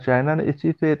China ने इस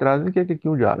चीज से एतराज नहीं किया कि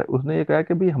क्यों जा रहे हैं। उसने ये कहा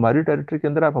कि भाई हमारी टेरिटरी के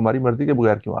अंदर आप हमारी मर्जी के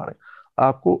बगैर क्यों आ रहे हैं।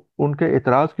 आपको उनके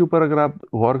एतराज के ऊपर अगर आप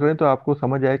गौर करें तो आपको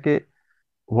समझ आए कि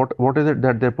what is it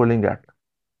that they pulling at.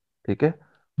 ठीक है।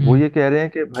 वो Hmm. ये कह रहे हैं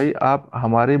कि भाई आप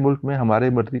हमारे मुल्क में हमारे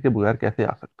मर्जी के बगैर कैसे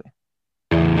आ सकते हैं।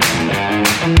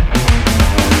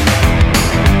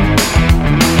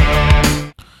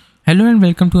 Hello and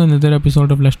welcome to another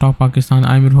episode of Let's Talk Pakistan.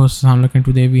 I'm your host Samlak and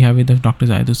today we have with us Dr.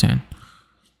 Zahid Hussain.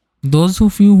 Those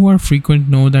of you who are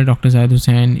frequent know that Dr. Zahid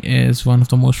Hussain is one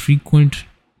of the most frequent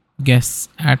guests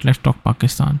at Let's Talk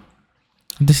Pakistan.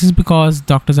 This is because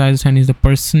Dr. Zahid Hussain is the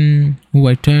person who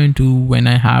I turn to when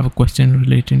I have a question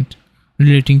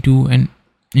relating to an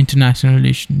international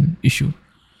relation issue.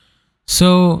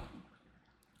 So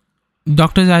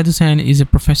Dr. Zahid Hussain is a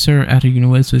professor at a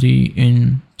university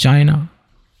in China.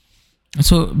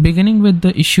 So, beginning with the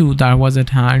issue that was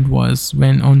at hand was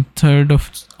when on 3rd of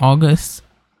August,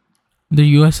 the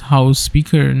US House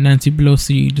Speaker Nancy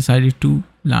Pelosi decided to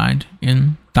land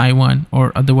in Taiwan,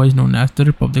 or otherwise known as the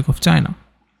Republic of China,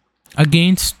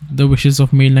 against the wishes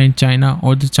of mainland China,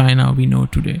 or the China we know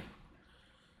today.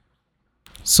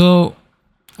 So,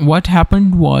 what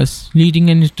happened was, leading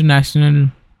an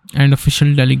international and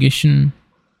official delegation,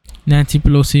 Nancy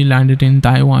Pelosi landed in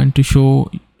Taiwan to show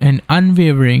an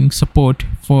unwavering support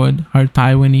for her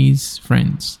Taiwanese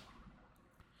friends.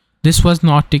 This was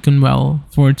not taken well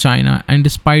for China, and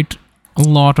despite a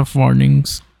lot of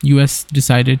warnings, US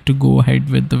decided to go ahead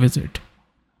with the visit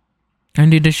and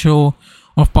did a show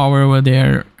of power over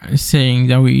there, saying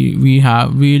that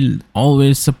we'll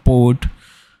always support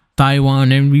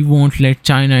Taiwan and we won't let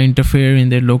China interfere in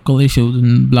their local issues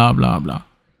and blah blah blah.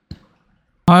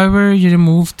 However, the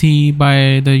move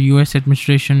by the US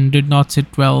administration did not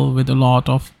sit well with a lot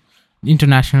of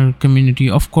international community,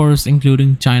 of course,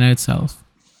 including China itself.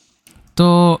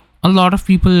 So, a lot of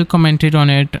people commented on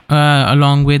it,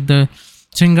 along with the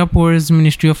Singapore's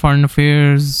Ministry of Foreign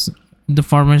Affairs. The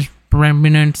former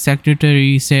permanent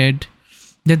secretary said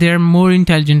that there are more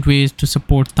intelligent ways to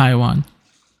support Taiwan.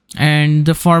 And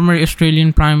the former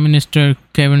Australian Prime Minister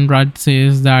Kevin Rudd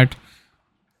says that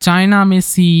China may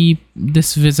see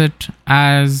this visit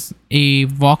as a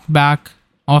walk back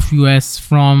of US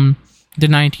from the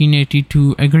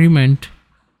 1982 agreement,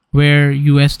 where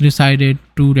US decided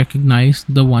to recognize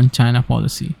the one China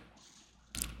policy.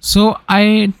 So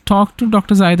I talked to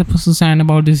Dr. Zahid Hussain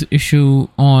about this issue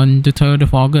on the 3rd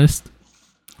of August,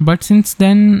 but since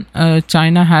then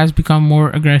China has become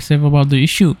more aggressive about the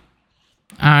issue,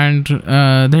 and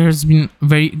there has been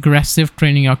very aggressive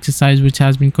training exercise which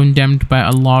has been condemned by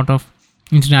a lot of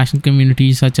international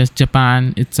communities such as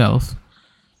Japan itself.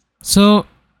 So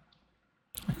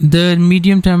the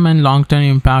medium term and long term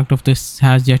impact of this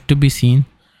has yet to be seen,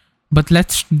 but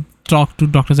let's talk to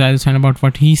Dr. Zahid Hussain about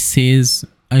what he says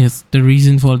is the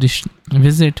reason for this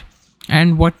visit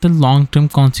and what the long term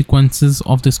consequences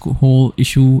of this whole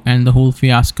issue and the whole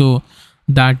fiasco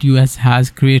that US has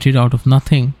created out of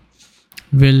nothing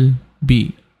will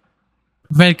be.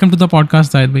 Welcome to the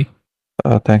podcast, Zahid bhai.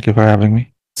 Thank you for having me.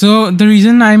 So the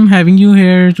reason I'm having you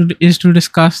here is to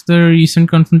discuss the recent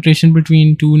confrontation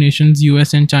between two nations,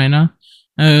 US and China,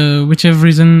 which have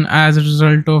risen as a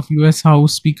result of US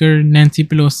House Speaker Nancy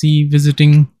Pelosi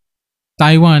visiting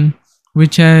Taiwan,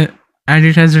 and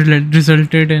it has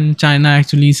resulted in China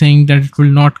actually saying that it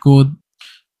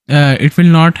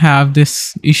will not have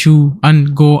this issue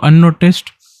go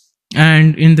unnoticed.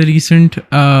 And in the recent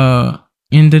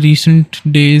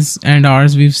days and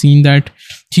hours, we've seen that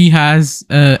she has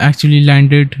actually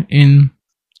landed in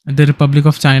the Republic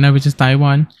of China, which is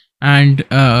Taiwan, and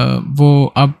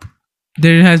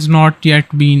there has not yet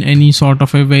been any sort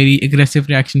of a very aggressive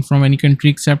reaction from any country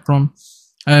except from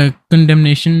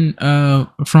condemnation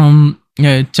from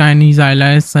Chinese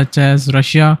allies such as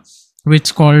Russia,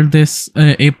 which called this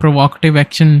a provocative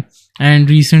action. And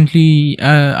recently,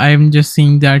 I'm just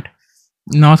seeing that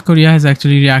North Korea has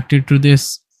actually reacted to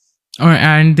this,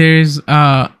 and there is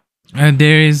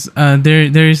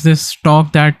this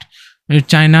talk that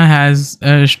China has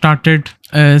started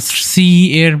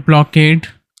sea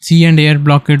and air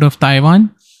blockade of Taiwan,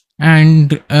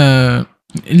 and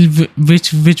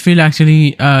which will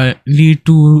actually lead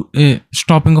to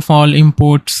stopping of all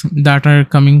imports that are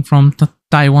coming from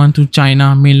Taiwan to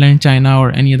China, mainland China,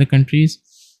 or any other countries.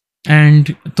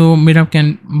 And तो मेरा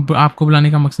आपको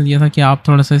बुलाने का मकसद ये था कि आप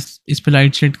थोड़ा सा इस पे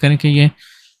लाइट शेड करें कि ये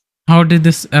हाउ डिड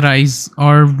दिस अराइज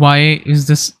और why is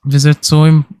this visit so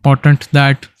important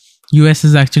that US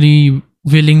is actually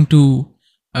willing to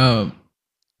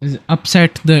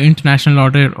upset the international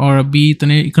order, और अभी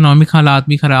इतने इकोनॉमिक हालात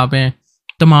भी ख़राब हैं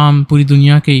तमाम पूरी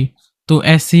दुनिया के ही, तो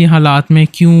ऐसे हालात में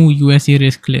क्यों यूएस ये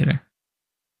रिस्क ले रहा है?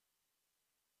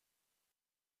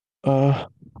 अह,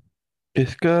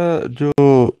 इसका जो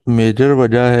मेजर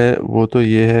वजह है वो तो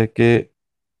ये है कि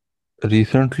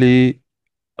रिसेंटली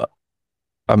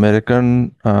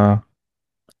अमेरिकन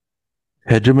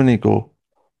हेजेमनी को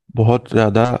बहुत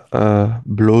ज़्यादा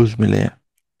ब्लोज मिले हैं।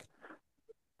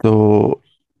 तो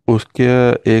उसके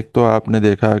एक तो आपने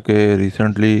देखा कि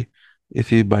रिसेंटली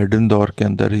इसी बाइडेन दौर के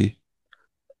अंदर ही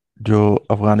जो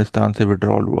अफगानिस्तान से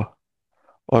विड्रॉल हुआ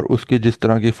और उसकी जिस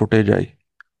तरह की फुटेज आई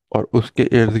और उसके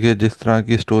इर्द गिर्द जिस तरह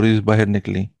की स्टोरीज बाहर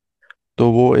निकली,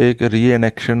 तो वो एक री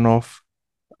एनेक्शन ऑफ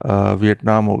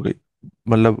वियतनाम हो गई।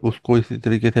 मतलब उसको इसी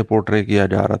तरीके से पोर्ट्रे किया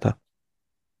जा रहा था।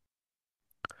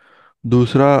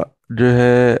 दूसरा जो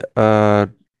है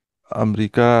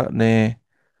अमेरिका ने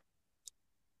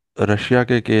रशिया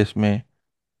के केस में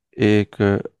एक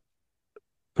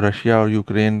रशिया और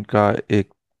यूक्रेन का एक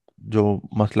जो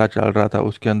मसला चल रहा था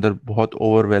उसके अंदर बहुत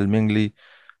ओवरवेलमिंगली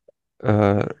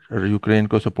यूक्रेन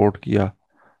को सपोर्ट किया।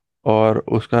 और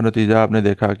उसका नतीजा आपने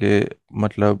देखा कि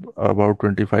मतलब अबाउट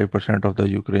 25% ऑफ द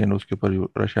यूक्रेन उसके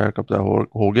ऊपर रशिया का कब्जा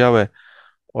हो गया हुआ है।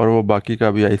 और वो बाकी का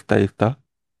भी आहिस्ता आहिस्ता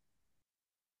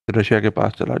रशिया के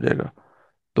पास चला जाएगा।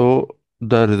 तो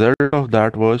the result of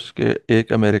that was कि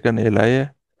एक अमेरिकन एलाई है,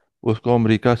 उसको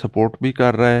अमेरिका सपोर्ट भी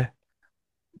कर रहा है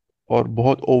और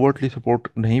बहुत ओवरटली सपोर्ट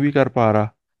नहीं भी कर पा रहा,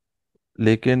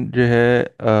 लेकिन जो है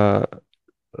अ,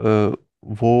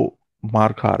 वो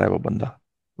मार खा रहा है वो बंदा,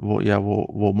 वो या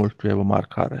वो मुल्क जो है वो मार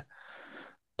खा रहा है।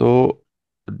 तो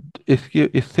इसकी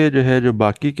इससे जो है जो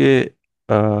बाकी के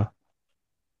अ,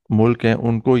 मुल्क हैं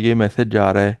उनको ये मैसेज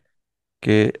जा रहा है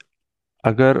कि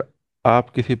अगर आप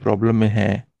किसी प्रॉब्लम में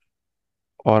हैं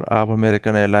और आप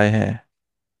अमेरिकन एलाई हैं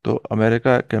तो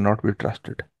America can not be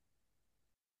trusted.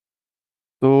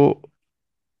 तो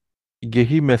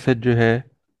यही मैसेज जो है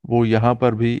वो यहाँ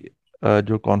पर भी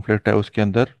जो कॉन्फ्लिक्ट है उसके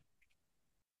अंदर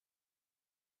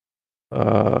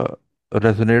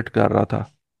रेजोनेट कर रहा था,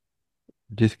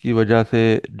 जिसकी वजह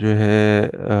से जो है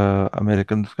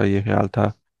अमेरिकन का ये ख्याल था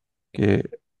कि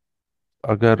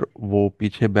अगर वो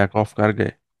पीछे बैक ऑफ कर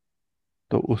गए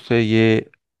तो उससे ये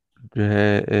जो है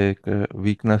एक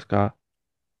वीकनेस का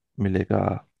मिलेगा,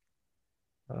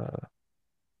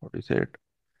 व्हाट इज इट,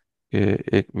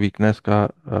 कि एक वीकनेस का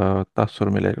तासुर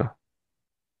मिलेगा।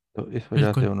 तो इस वजह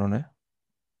से बिल्कुल। उन्होंने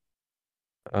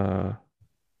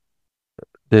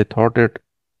दे थॉट इट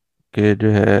कि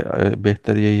जो है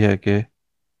बेहतर यही है कि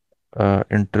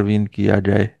इंटरवीन किया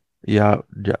जाए या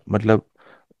मतलब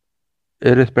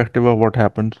इरिस्पेक्टिव ऑफ व्हाट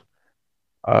हैपेंस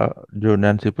जो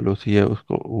नैन्सी पेलोसी है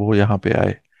उसको वो यहाँ पे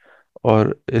आए।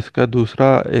 और इसका दूसरा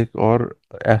एक और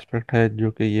एस्पेक्ट है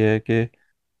जो कि ये है कि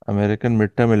अमेरिकन मिड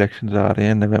टर्म इलेक्शंस आ रहे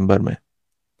हैं नवंबर में,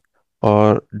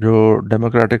 और जो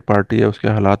डेमोक्रेटिक पार्टी है उसके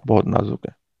हालात बहुत नाजुक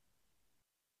हैं।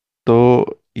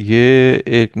 तो ये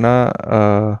एक ना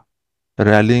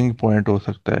रैलिंग पॉइंट हो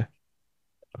सकता है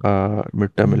मिड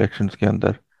टर्म हम्म। इलेक्शंस के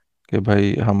अंदर कि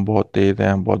भाई हम बहुत तेज हैं,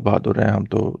 हम बहुत बहादुर हैं, हम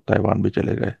तो ताइवान भी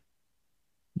चले गए।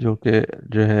 जो कि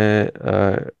जो है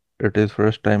it is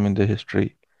first time in the history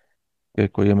कि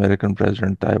कोई American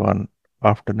president Taiwan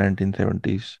after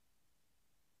 1970s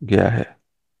गया है।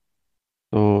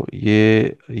 तो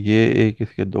ये एक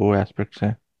इसके दो एस्पेक्ट्स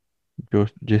हैं जो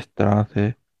जिस तरह से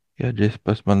या जिस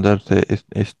पस मंज़र से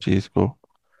इस चीज़ को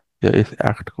या इस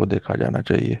एक्ट को देखा जाना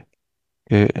चाहिए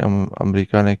कि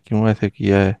अमेरिका ने क्यों ऐसे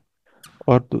किया है।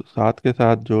 और तो साथ के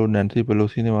साथ जो नैन्सी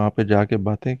पेलोसी ने वहाँ पे जाके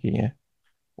बातें की हैं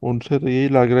उनसे तो यही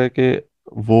लग रहा है कि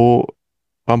वो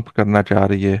पंप करना चाह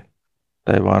रही है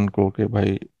ताइवान को कि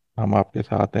भाई हम आपके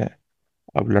साथ हैं,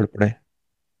 अब लड़ पड़े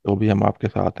तो भी हम आपके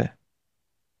साथ हैं।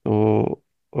 तो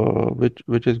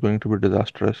which is going to be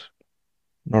disastrous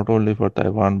not only for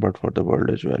Taiwan but for the world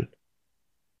as well.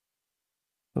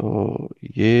 तो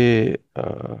ये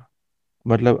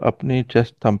मतलब अपनी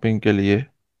चेस्ट थम्पिंग के लिए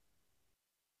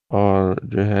और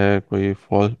जो है कोई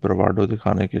फॉल्स ब्रावाडो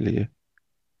दिखाने के लिए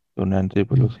तो नैन्सी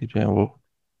पेलोसी जो है वो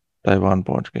ताइवान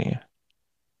पहुंच गई हैं।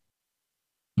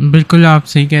 बिल्कुल आप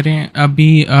सही कह रहे हैं।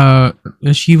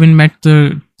 अभी she even met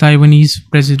the Taiwanese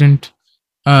president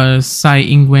Sai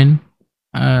इंगवेन,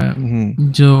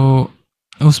 हम्म। जो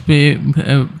उस पे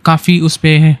काफ़ी उस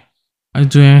पे है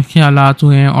जो है ख्यालात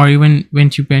हुए हैं। और even when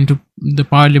she went to the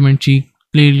parliament she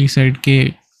clearly said के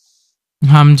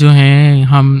हम जो हैं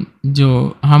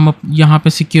हम यहाँ पे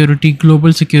सिक्योरिटी,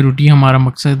 ग्लोबल सिक्योरिटी हमारा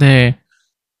मकसद है।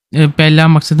 पहला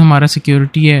मकसद हमारा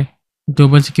सिक्योरिटी है,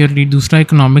 ग्लोबल सिक्योरिटी। दूसरा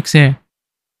इकोनॉमिक्स है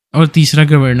और तीसरा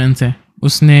गवर्नेंस है।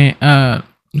 उसने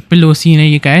पेलोसी ने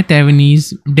ये कहा है तैवानीज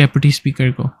डेप्यूटी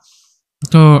स्पीकर को।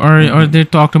 तो और hmm. They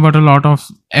talked about a lot of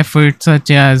efforts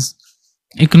such as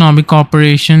economic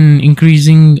cooperation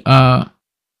increasing,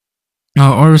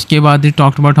 और उसके बाद they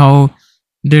talked about how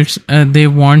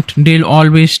they'll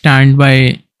always stand by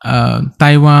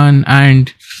Taiwan,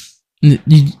 and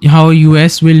how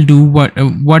US will do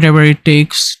whatever it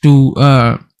takes to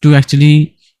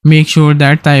actually make sure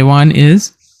that Taiwan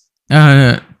is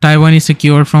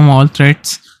secure from all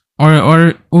threats.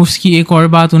 और उसकी एक और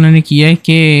बात उन्होंने की है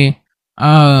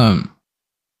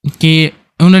कि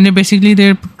उन्होंने basically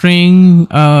they're portraying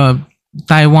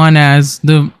Taiwan as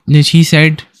she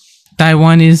said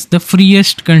Taiwan is the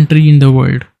freest country in the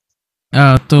world.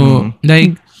 So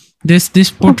like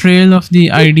this portrayal of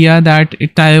the idea that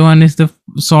Taiwan is the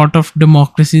sort of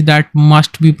democracy that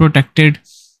must be protected,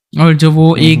 और जो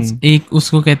वो एक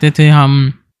उसको कहते थे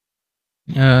हम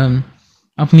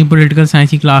अपनी political science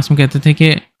की क्लास में कहते थे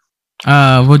कि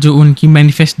वो जो उनकी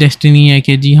मैनिफेस्ट डेस्टिनी है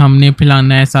कि जी हमने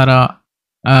फैलाना है सारा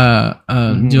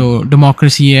जो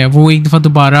डेमोक्रेसी है वो एक दफ़ा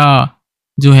दोबारा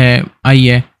जो है आई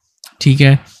है, ठीक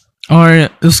है। और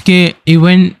उसके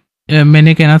इवन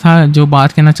मैंने कहना था, जो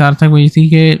बात कहना चाह रहा था वो ये थी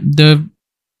कि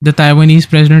the Taiwanese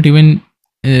president even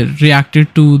reacted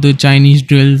to the Chinese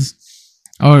drills,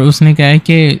 और उसने कहा है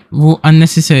कि वो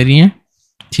अननेसेसरी हैं,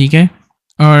 ठीक है।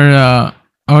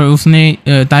 और उसने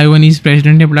ताइवानीज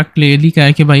प्रेसिडेंट ने बड़ा क्लियरली कहा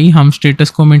है कि भाई हम स्टेटस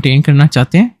को मेंटेन करना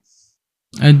चाहते हैं,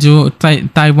 जो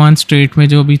ताइवान स्टेट में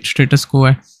जो भी स्टेटस को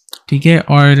है, ठीक है।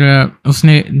 और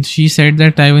उसने she said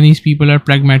that Taiwanese people are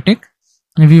pragmatic,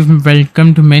 we've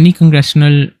welcomed many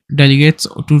congressional delegates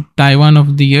to Taiwan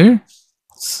over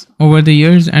the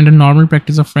years, and a normal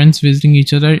practice of friends visiting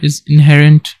each other is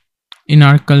inherent in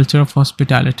our culture of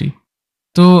hospitality.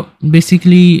 तो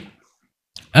basically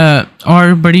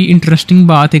और बड़ी interesting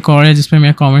बात एक और है जिस पे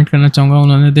मैं कमेंट करना चाहूँगा,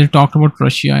 उन्होंने they talked about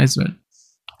Russia as well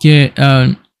कि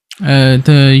the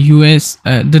US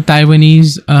the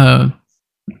Taiwanese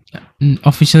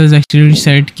officials actually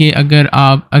said कि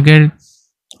अगर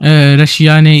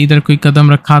रशिया ने इधर कोई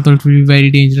कदम रखा तो it will be very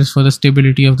dangerous for the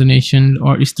stability of the nation,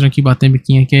 और इस तरह की बातें भी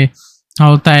की हैं कि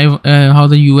how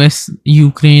the US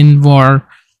Ukraine war,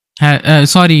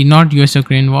 sorry, not US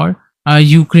Ukraine war,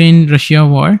 Ukraine Russia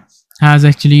war has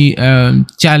actually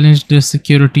challenged the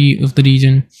security of the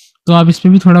region. तो आप इस पे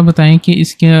भी थोड़ा बताएं कि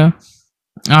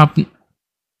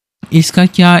इसका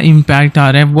क्या इम्पैक्ट आ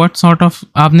रहा है, व्हाट सॉर्ट ऑफ,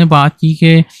 आपने बात की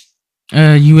कि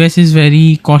US is very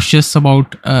cautious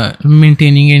about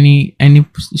maintaining any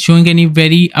showing any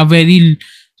very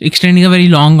extending a very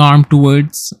long arm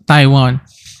towards Taiwan,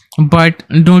 but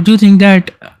don't you think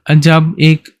that जब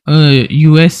एक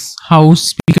US हाउस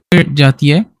स्पीकर जाती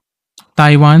है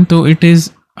ताइवान, तो it is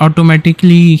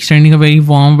automatically extending a very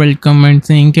warm welcome and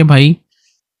saying कि भाई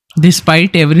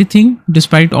despite everything,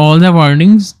 despite all the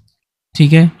warnings,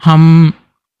 ठीक है, हम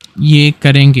ये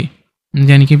करेंगे,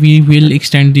 यानी कि we will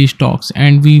extend these talks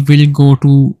and we will go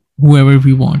to whoever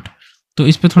we want. तो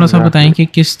इस पे थोड़ा सा बताएं कि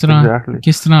किस तरह आप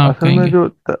असल में कहेंगे।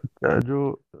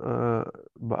 जो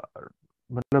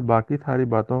मतलब बाकी सारी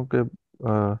बातों के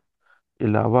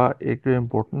अलावा एक जो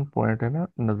इम्पोर्टेंट पॉइंट है ना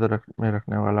में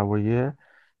रखने वाला, वो ये है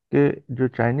कि जो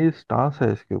चाइनीज स्टांस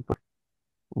है इसके ऊपर,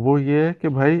 वो ये है कि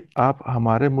भाई आप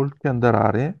हमारे मुल्क के अंदर आ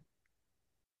रहे हैं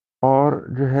और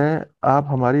जो है आप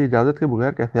हमारी इजाज़त के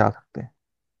बगैर कैसे आ सकते हैं।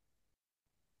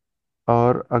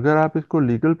 और अगर आप इसको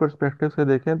लीगल पर्सपेक्टिव से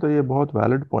देखें तो ये बहुत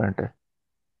वैलिड पॉइंट है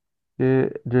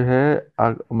कि जो है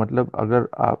मतलब अगर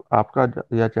आपका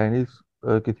या चाइनीज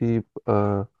किसी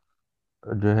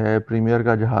जो है प्रीमियर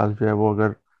का जहाज़ जो है वो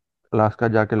अगर अलास्का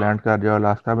जाके लैंड कर जाए और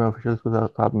अलास्का में ऑफिशियल्स के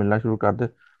साथ मिलना शुरू कर दे,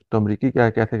 तो अमरीकी क्या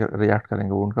कैसे रिएक्ट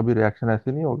करेंगे, वो उनका भी रिएक्शन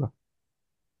ऐसे नहीं होगा।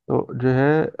 तो जो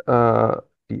है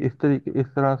इस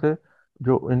तरह से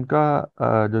जो इनका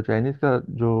जो चाइनीज का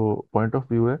जो पॉइंट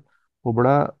ऑफ व्यू है वो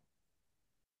बड़ा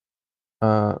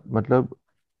मतलब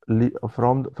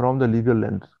फ्रॉम द लीगल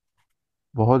लेंस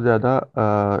बहुत ज़्यादा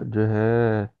जो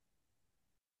है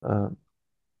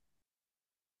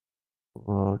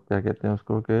वो क्या कहते हैं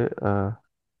उसको कि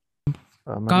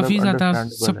मतलब काफ़ी ज़्यादा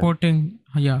अंडरस्टैंडेबल है। सपोर्टिंग,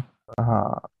 या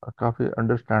हाँ, काफ़ी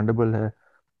अंडरस्टैंडेबल है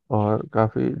और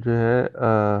काफ़ी जो है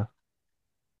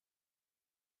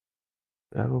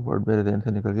यार वो वर्ड मेरे ध्यान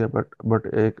से निकल गया, बट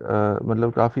एक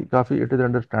मतलब काफ़ी काफ़ी इट इज़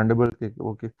अंडरस्टैंडेबल कि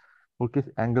वो किस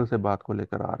एंगल से बात को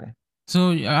लेकर आ रहे हैं। सो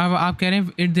आप कह रहे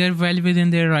हैं it their well with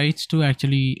in their rights to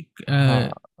actually हाँ,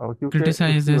 और क्योंकि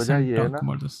क्रिटिसाइज उसकी दिस वजह एंड ये है टॉक ना,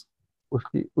 अबाउट दिस।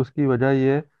 उसकी वजह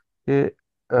ये है कि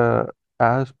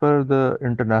as per the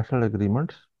international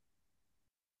agreements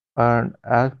and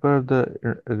as per the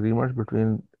agreements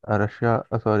between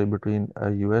between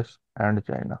US and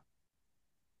China,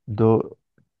 दो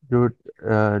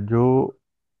जो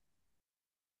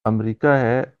अमेरिका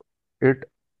है, it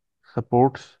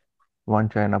supports one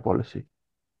China policy.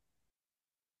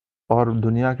 और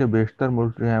दुनिया के बेशतर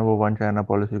मुल्क जो हैं वो वन चाइना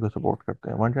पॉलिसी को सपोर्ट करते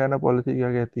हैं। वन चाइना पॉलिसी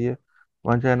क्या कहती है?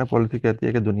 वन चाइना पॉलिसी कहती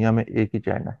है कि दुनिया में एक ही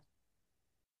चाइना है,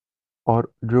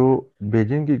 और जो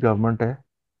बीजिंग की गवर्नमेंट है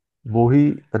वो ही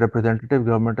रिप्रेजेंटेटिव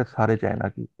गवर्नमेंट है सारे चाइना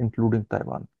की, इंक्लूडिंग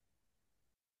ताइवान।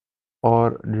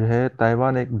 और जो है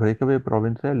ताइवान एक ब्रेकअवे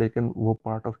प्रोविंस है, लेकिन वो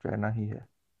पार्ट ऑफ चाइना ही है।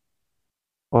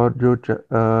 और जो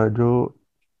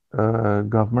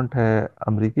गवर्नमेंट है,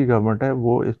 अमेरिकी गवर्नमेंट है,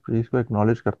 वो इस चीज़ को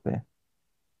एक्नॉलेज करते हैं,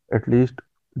 एटलीस्ट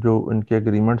जो उनके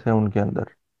एग्रीमेंट्स हैं उनके अंदर,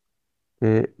 कि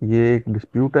ये एक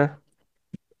डिस्प्यूट है,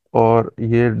 और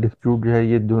ये डिस्प्यूट जो है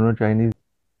ये दोनों चाइनीज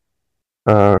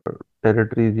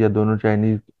टेरिटरीज या दोनों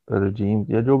चाइनीज रजीम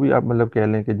या जो भी आप मतलब कह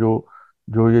लें, कि जो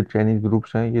जो ये चाइनीज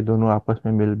ग्रुप्स हैं ये दोनों आपस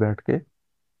में मिल बैठ के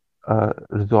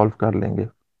रिजॉल्व कर लेंगे।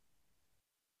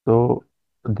 तो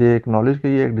दे एक्नॉलेज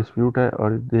के ये एक डिस्प्यूट है,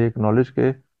 और दे एक्नॉलेज के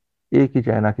एक ही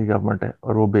चाइना की गवर्नमेंट है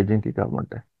और वो बीजिंग की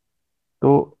गवर्नमेंट है।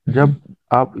 तो हम्म। जब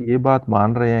आप ये बात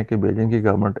मान रहे हैं कि बीजिंग की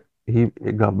गवर्नमेंट ही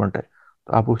एक गवर्नमेंट है,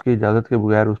 तो आप उसकी इजाज़त के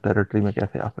बगैर उस टेरिटरी में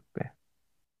कैसे आ सकते हैं?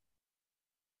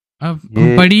 अब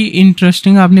ये बड़ी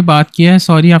इंटरेस्टिंग आपने बात किया है,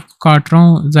 सॉरी आपको काट रहा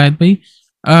हूँ जाहिद भाई।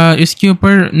 इसके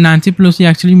ऊपर Nancy Pelosi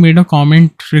actually made a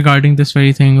comment regarding this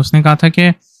very thing. उसने कहा था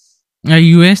कि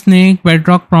यूएस ने एक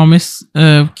बेडरॉक प्रॉमिस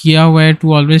किया हुआ है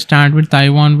to always stand with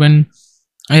Taiwan when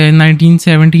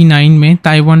 1979 में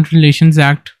ताइवान रिलेशंस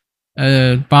एक्ट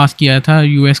पास किया था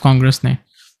यूएस कांग्रेस ने,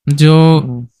 जो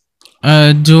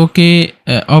हम्म, जो कि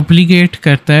ऑब्लिगेट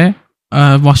करता है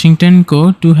वॉशिंगटन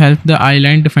को to help the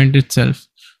island defend itself.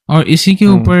 और इसी के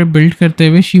हम्म, ऊपर बिल्ड करते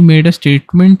हुए शी मेड अ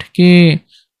स्टेटमेंट के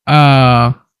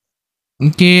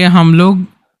हम लोग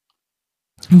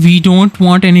we don't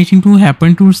want anything to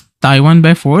happen to Taiwan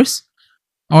by force.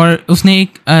 और उसने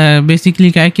एक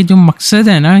बेसिकली कहा है कि जो मकसद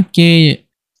है ना कि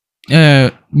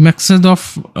मकसद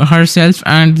of her self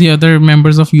and the other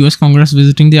members of US Congress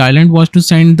visiting the island was to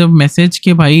send the message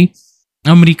कि भाई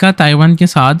अमेरिका ताइवान के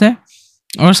साथ है।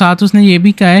 और साथ उसने ये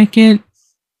भी कहा है कि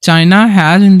China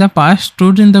has in the past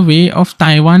stood in the way of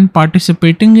Taiwan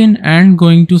participating in and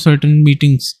going to certain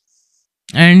meetings.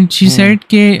 And she hmm, said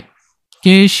के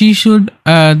she should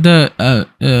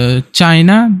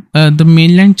China, the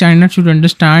mainland China should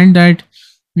understand that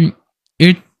mm,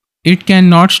 it it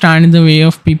cannot stand in the way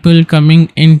of people coming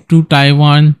into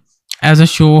Taiwan as a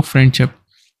show of friendship.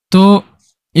 तो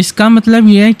इसका मतलब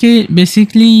ये है कि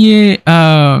basically ये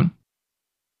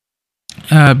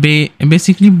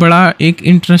basically बड़ा एक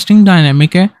इंटरेस्टिंग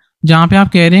डायनामिक है, जहाँ पे आप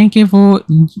कह रहे हैं कि वो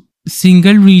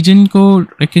सिंगल रीजन को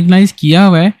रिकग्नाइज किया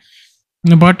हुआ है,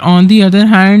 but on the other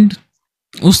hand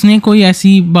उसने कोई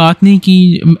ऐसी बात नहीं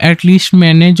की, एटलीस्ट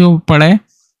मैंने जो पढ़ा है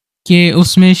कि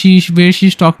उसमें she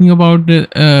is talking about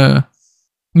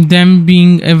them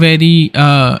being a very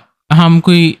हम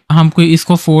कोई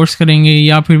इसको फोर्स करेंगे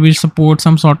या फिर we support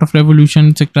some sort of revolution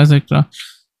etcetera etcetera.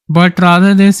 But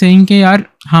rather they saying कि यार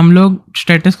हम लोग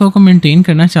स्टेटस को मेंटेन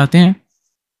करना चाहते हैं,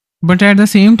 but at the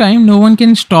same time no one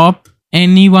can stop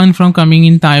any one from coming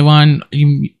in Taiwan.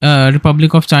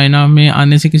 Republic of China में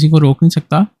आने से किसी को रोक नहीं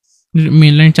सकता,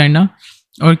 मेनलैंड चाइना।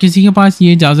 और किसी के पास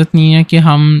ये इजाज़त नहीं है कि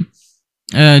हम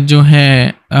जो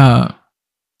है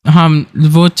हम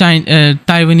वो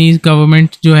ताइवानीज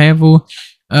गवर्नमेंट जो है वो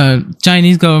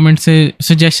चाइनीज़ गवर्नमेंट से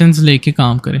सजेशंस लेके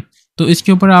काम करे। तो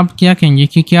इसके ऊपर आप क्या कहेंगे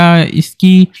कि क्या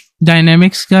इसकी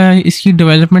डायनामिक्स का, इसकी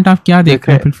डेवलपमेंट आप क्या देख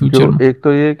रहे हैं फिर देखें, जो फ्यूचर में? एक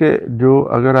तो ये कि जो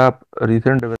अगर आप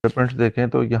रीसेंट डेवलपमेंट्स देखें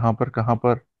तो यहाँ पर कहाँ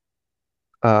पर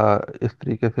इस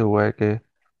तरीके से हुआ है कि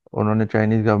उन्होंने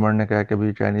चाइनीज गवर्नमेंट ने कहा कि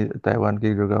भाई चाइनीज ताइवान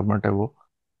की जो गवर्नमेंट है वो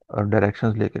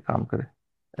डायरेक्शंस लेके काम करे।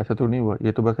 ऐसा तो नहीं हुआ,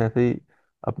 ये तो बस ऐसे ही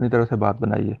अपनी तरफ से बात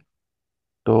बनाई है।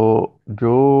 तो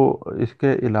जो इसके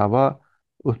अलावा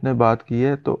उसने बात की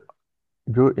है, तो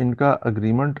जो इनका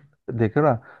अग्रीमेंट देखे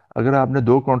ना, अगर आपने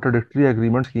दो कॉन्ट्राडिक्टरी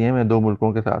एग्रीमेंट्स किए हैं दो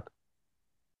मुल्कों के साथ,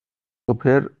 तो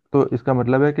फिर तो इसका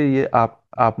मतलब है कि ये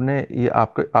आपने ये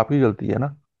आपकी गलती है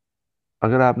ना।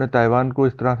 अगर आपने ताइवान को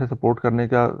इस तरह से सपोर्ट करने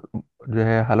का जो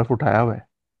है हलफ उठाया हुआ है,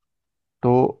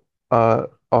 तो अ,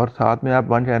 और साथ में आप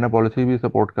वन चाइना पॉलिसी भी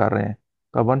सपोर्ट कर रहे हैं,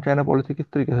 तो आप वन चाइना पॉलिसी किस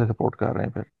तरीके से सपोर्ट कर रहे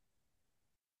हैं फिर?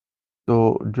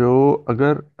 तो जो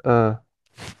अगर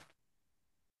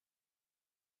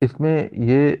इसमें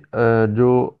ये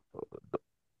जो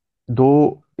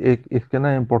दो एक इसके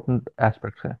ना इम्पोर्टेंट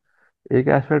एस्पेक्ट्स हैं। एक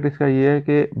एस्पेक्ट इसका ये है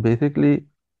कि बेसिकली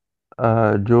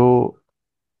जो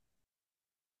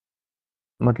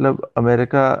मतलब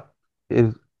America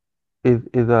is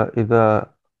is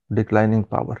a declining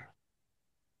power,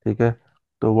 ठीक है।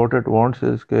 तो व्हाट इट वांट्स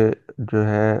इज के जो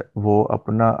है वो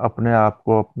अपना अपने आप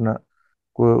को अपना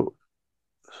को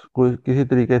कोई किसी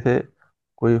तरीके से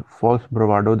कोई फॉल्स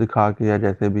ब्रावाडो दिखा के या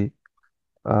जैसे भी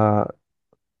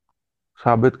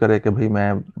साबित करे कि भाई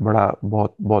मैं बड़ा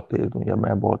बहुत बहुत तेज हूँ, या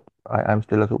मैं बहुत I am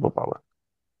still a super power.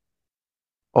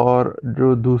 और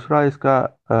जो दूसरा इसका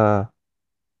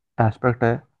एस्पेक्ट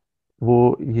है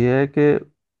वो ये है कि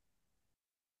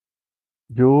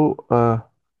जो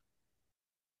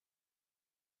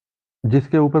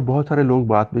जिसके ऊपर बहुत सारे लोग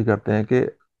बात भी करते हैं कि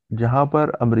जहाँ पर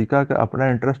अमेरिका का अपना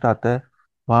इंटरेस्ट आता है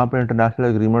वहाँ पर इंटरनेशनल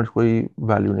एग्रीमेंट्स कोई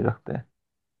वैल्यू नहीं रखते हैं।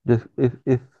 जिस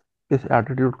इस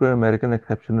एटीट्यूड को अमेरिकन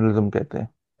एक्सेप्शनलिज्म कहते हैं।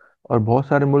 और बहुत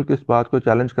सारे मुल्क इस बात को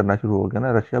चैलेंज करना शुरू हो गया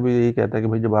ना। रशिया भी यही कहता है कि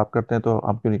भाई जब आप करते हैं तो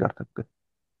हम क्यों नहीं कर सकते।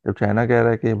 जब चाइना कह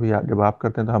रहा है कि भाई जब आप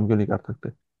करते हैं तो हम क्यों नहीं कर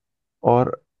सकते।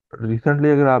 और रिसेंटली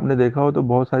अगर आपने देखा हो तो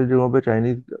बहुत सारी जगहों पे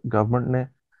चाइनीज गवर्नमेंट ने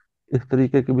इस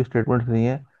तरीके की भी स्टेटमेंट्स दी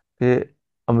हैं कि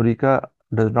America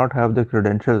does not have the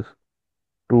credentials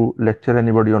to lecture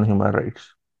anybody on human rights.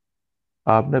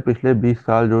 आपने पिछले 20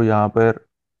 साल जो यहाँ पर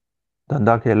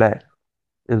धंधा खेला है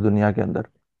इस दुनिया के अंदर,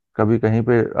 कभी कहीं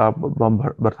पे आप बम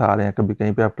बरसा रहे हैं, कभी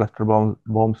कहीं पे आप क्लस्टर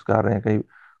बॉम्ब्स कर रहे हैं, कहीं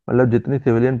मतलब जितनी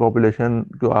सिविलियन पॉपुलेशन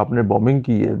जो आपने बॉम्बिंग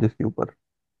की है जिसके ऊपर।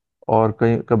 और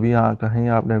कहीं कभी यहाँ कहीं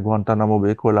आपने गुआंतानामो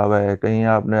बे खोला हुआ है, कहीं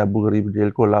आपने अबू गरीब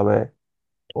जेल खोला हुआ है।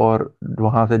 और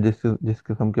वहां से जिस जिस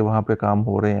किस्म के वहां पे काम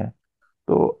हो रहे हैं,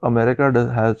 तो America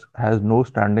has no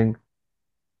standing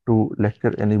to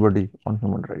lecture anybody on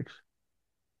human rights.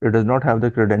 It does not have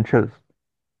the credentials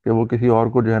कि वो किसी और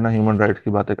को जो है ना ह्यूमन राइट्स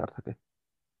की बातें कर सके।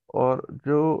 और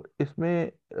जो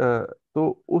इसमें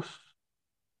तो उस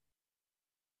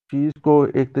चीज को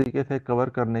एक तरीके से कवर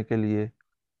करने के लिए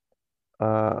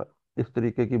इस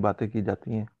तरीके की बातें की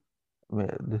जाती हैं।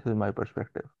 दिस इज माय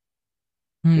पर्सपेक्टिव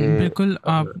कि बिल्कुल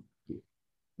आप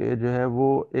कि जो है वो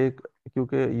एक,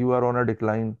 क्योंकि you are on a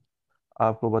decline.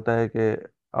 आपको पता है कि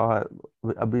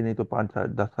अभी नहीं तो 5 साल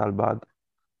 10 साल बाद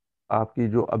आपकी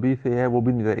जो अभी से है वो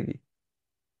भी नहीं रहेगी।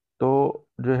 तो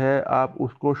जो है आप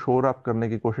उसको शोर अप करने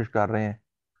की कोशिश कर रहे हैं,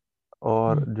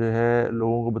 और जो है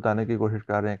लोगों को बताने की कोशिश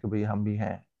कर रहे हैं कि भाई हम भी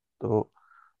हैं। तो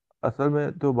असल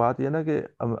में तो बात यह ना कि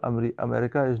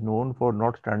America is known for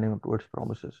not standing to its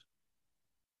promises.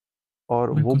 और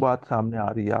वो बिल्कुल बात सामने आ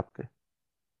रही है आपके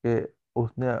कि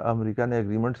उसने अमेरिका ने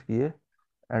एग्रीमेंट्स किए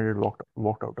and it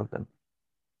walked out of them.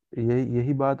 यही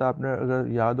यही बात आपने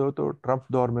अगर याद हो तो ट्रम्प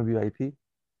दौर में भी आई थी,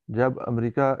 जब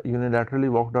America unilaterally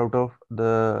walked out of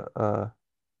the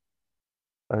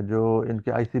जो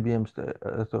इनके आईसीबीएम्स थे,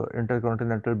 सो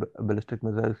इंटरकॉन्टिनेंटल बैलिस्टिक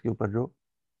मिसाइल्स के ऊपर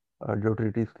जो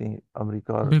ट्रीटीज थी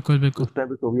अमेरिका और बिल्कुल बिल्कुल उस टाइम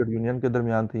पे सोवियत यूनियन के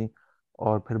दरमियान थी।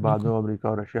 और फिर बाद में बिल्कुल वो अमेरिका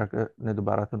और रशिया ने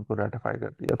दोबारा से उनको रेटिफाई कर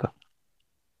दिया था।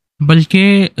 बल्कि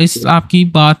इस आपकी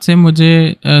बात से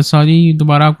मुझे सॉरी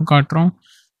दोबारा आपको काट रहा हूँ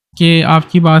कि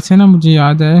आपकी बात से ना मुझे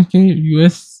याद है कि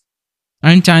US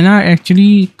and China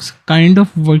actually kind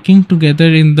of working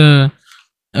together in the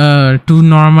to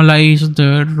normalize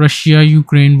the Russia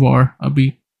Ukraine war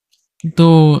अभी। तो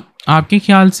आपके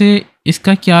ख्याल से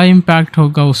इसका क्या इम्पैक्ट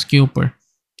होगा उसके ऊपर?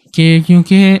 कि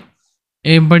क्योंकि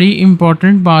एक बड़ी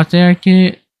इम्पोर्टेंट बात है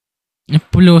कि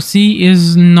Pelosi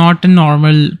is not a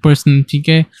normal person, ठीक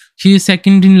है। She is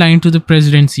second in line to the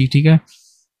presidency, ठीक है।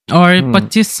 और हम्म।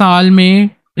 25 साल में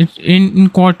in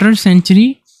quarter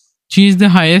century she is the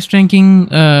highest ranking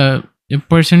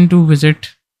person to visit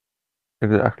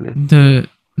exactly. The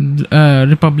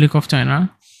Republic of China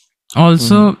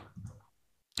also. Hmm.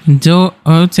 जो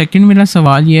second मेरा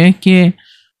सवाल ये है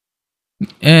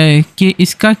कि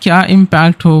इसका क्या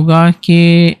इम्पैक्ट होगा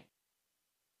कि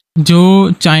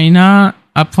जो चाइना,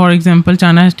 अब for example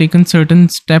China has taken certain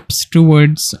steps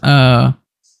towards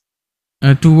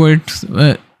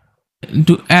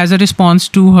as a response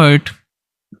to hurt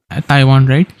Taiwan,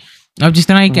 right? अब जिस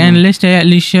तरह एक हम्म। एनालिस्ट है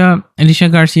एलिशा एलिशा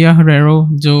गार्सिया हरेरो,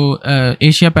 जो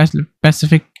एशिया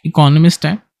पैसिफिक इकोनॉमिस्ट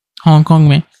है हांगकांग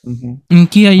में। हम्म।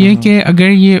 इनकी है ये हम्म। कि अगर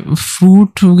ये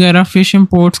फ्रूट वगैरह फिश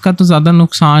इंपोर्ट्स का तो ज़्यादा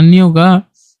नुकसान नहीं होगा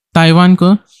ताइवान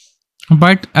को,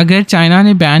 बट अगर चाइना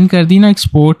ने बैन कर दी ना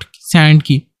एक्सपोर्ट सैंड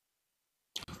की,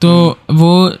 तो हम्म।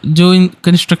 वो जो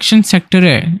कंस्ट्रक्शन सेक्टर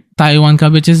है ताइवान का,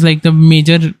 which is like the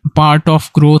major part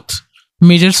of growth,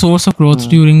 major source of growth hmm.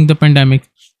 During the pandemic,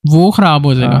 वो ख़राब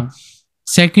हो जाएगा। हाँ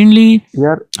सेकेंडली,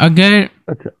 यार। अगर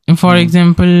अच्छा। For hmm.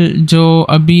 एग्जांपल जो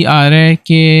अभी आ रहा है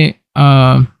कि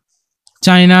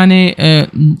चाइना ने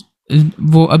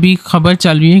वो अभी खबर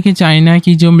चल रही है कि चाइना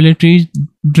की जो मिलिट्री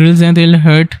ड्रिल्स हैं they will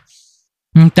hurt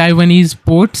Taiwanese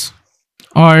ports,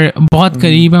 और बहुत हम्म।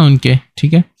 करीब है उनके,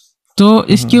 ठीक है। तो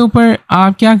इसके हम्म। ऊपर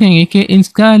आप क्या कहेंगे कि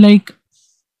इसका like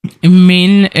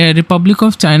main Republic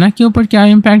of China के ऊपर क्या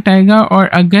इम्पैक्ट आएगा? और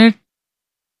अगर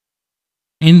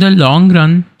in the long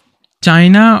run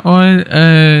China और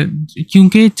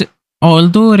क्योंकि ऑल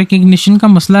दो रिकग्निशन का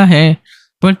मसला है,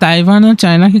 पर ताइवान और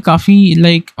चाइना के काफ़ी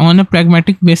like on a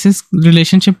pragmatic basis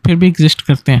relationship फिर भी एग्जिस्ट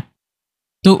करते हैं।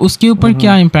 तो उसके ऊपर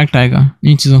क्या हम्म। इम्पैक्ट आएगा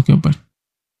इन चीज़ों के ऊपर?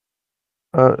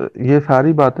 ये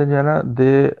सारी बातें जो है ना,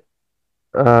 दे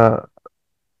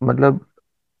मतलब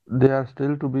they are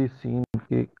still to be seen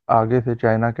कि आगे से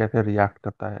चाइना कैसे रिएक्ट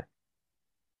करता है।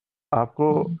 आपको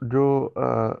जो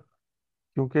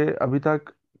क्योंकि अभी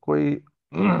तक कोई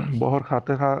बहुत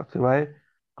खाते खा सिवाय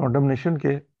कॉन्डमनेशन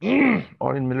के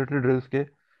और इन मिलिट्री ड्रिल्स के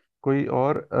कोई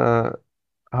और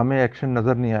हमें एक्शन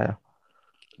नज़र नहीं आया।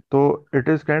 तो it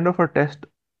is kind of a test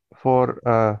for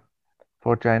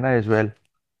for China as well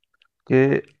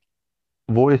कि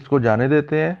वो इसको जाने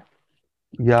देते हैं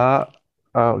या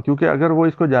क्योंकि अगर वो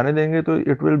इसको जाने देंगे तो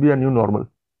it will be a new normal.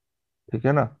 ठीक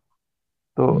है ना।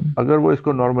 तो हम्म, अगर वो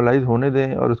इसको नॉर्मलाइज होने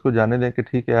दें और इसको जाने दें कि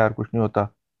ठीक है यार कुछ नहीं होता,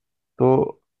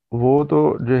 तो वो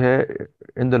तो जो है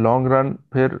इन द लॉन्ग रन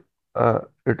फिर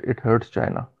इट इट हर्ट्स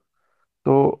चाइना।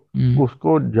 तो हम्म,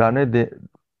 उसको जाने दे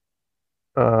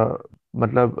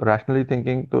मतलब रैशनली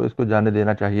थिंकिंग तो इसको जाने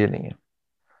देना चाहिए नहीं है।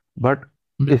 बट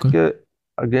बिल्कुल। इसके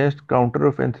अगेंस्ट काउंटर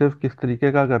ऑफेंसिव किस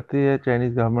तरीके का करती है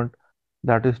Chinese government,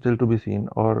 that is still to be seen.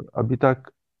 और अभी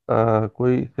तक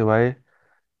कोई सिवाय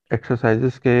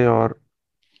एक्सरसाइजेस के और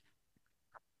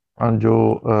जो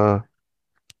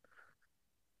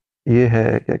ये है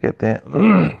क्या कहते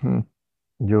हैं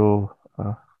जो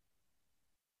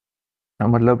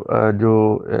मतलब जो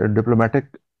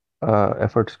डिप्लोमेटिक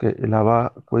एफर्ट्स के अलावा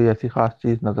कोई ऐसी खास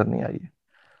चीज़ नज़र नहीं आई है।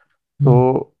 तो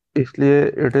हम्म, इसलिए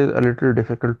it is a little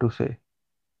difficult to से।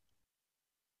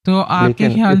 तो आपके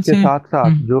लेकिन ख्याल इसके से साथ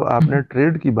साथ जो हम्म, आपने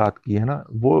ट्रेड की बात की है ना,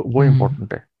 वो हम्म,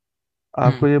 इम्पोर्टेंट है। हम्म,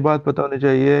 आपको ये बात पता होनी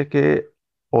चाहिए कि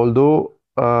ऑल्दो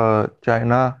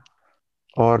चाइना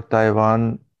और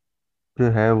ताइवान जो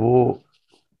है वो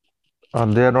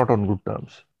they are not on good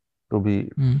terms to be,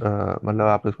 हम्म, मतलब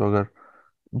आप इसको अगर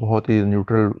बहुत ही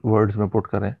न्यूट्रल वर्ड्स में पुट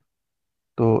करें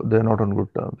तो they are not on good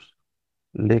terms.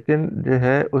 लेकिन जो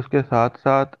है उसके साथ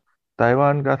साथ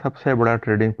ताइवान का सबसे बड़ा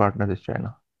ट्रेडिंग पार्टनर इज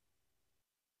चाइना।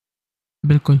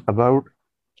 बिल्कुल। About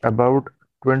about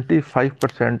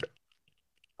 25%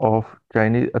 of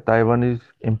Chinese Taiwanese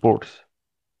imports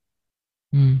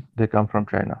hmm, they come from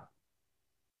China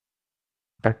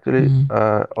actually. Hmm,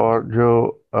 और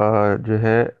जो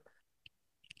है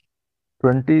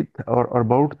 20 और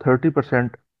about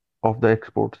 30% of the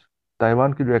exports,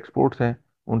 Taiwan की जो एक्सपोर्ट्स हैं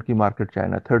उनकी मार्केट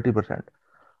चाइना 30%।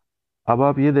 अब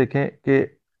आप ये देखें कि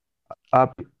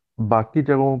आप बाकी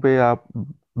जगहों पे आप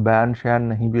बैन शैन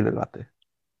नहीं भी लगाते,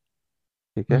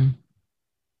 ठीक है, हम्म,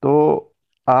 तो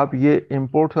आप ये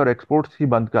इंपोर्ट्स और एक्सपोर्ट्स ही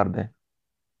बंद कर दें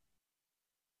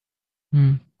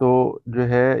हम्म, तो जो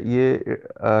है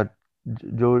ये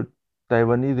जो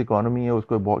ताइवानीज इकोनॉमी है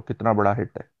उसको बहुत कितना बड़ा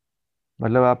हिट है।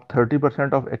 मतलब आप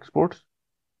 30% ऑफ एक्सपोर्ट्स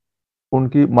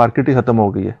उनकी मार्केट ही खत्म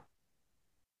हो गई है।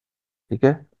 ठीक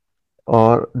है।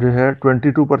 और जो है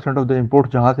 22% ऑफ द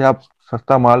इम्पोर्ट जहाँ से आप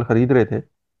सस्ता माल खरीद रहे थे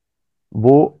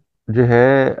वो जो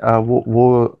है वो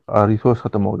रिसोर्स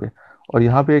खत्म हो गए। और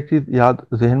यहाँ पे एक चीज याद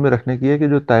जहन में रखने की है कि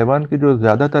जो ताइवान की जो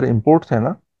ज्यादातर इंपोर्ट्स हैं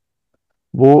ना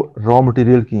वो रॉ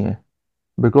मटेरियल की हैं,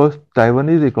 because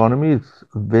Taiwanese economy is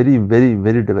very very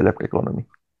very developed economy.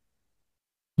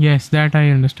 Yes, that I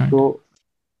understand. तो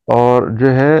और जो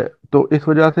है तो इस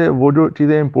वजह से वो जो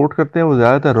चीज़ें इंपोर्ट करते हैं वो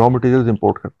ज़्यादातर रॉ मटेरियल्स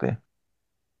इंपोर्ट करते हैं।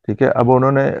 ठीक है। अब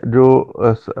उन्होंने जो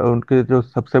उनके जो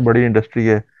सबसे बड़ी इंडस्ट्री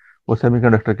है वो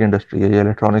सेमीकंडक्टर की इंडस्ट्री है या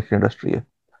इलेक्ट्रॉनिक्स की इंडस्ट्री है।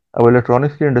 अब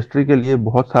इलेक्ट्रॉनिक्स की इंडस्ट्री के लिए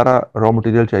बहुत सारा रॉ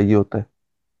मटेरियल चाहिए होता है।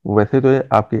 वैसे तो ये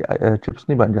आपकी चिप्स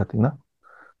नहीं बन जाती ना।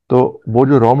 तो वो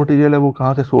जो रॉ मटेरियल है वो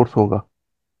कहाँ से सोर्स होगा।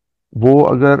 वो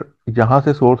अगर यहाँ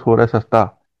से सोर्स हो रहा है सस्ता,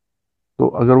 तो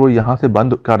अगर वो यहाँ से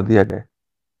बंद कर दिया जाए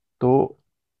तो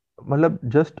मतलब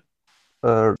just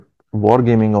war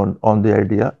gaming on on the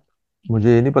idea.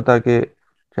 मुझे ये नहीं पता कि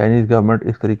चाइनीज गवर्नमेंट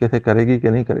इस तरीके से करेगी कि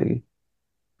नहीं करेगी।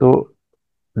 तो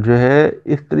जो है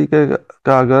इस तरीके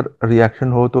का अगर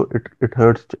रिएक्शन हो तो it it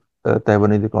hurts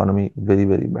Taiwanese economy very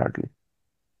very badly.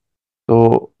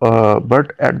 तो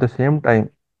but at the same time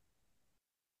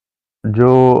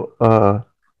जो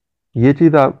ये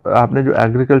चीज़ आपने जो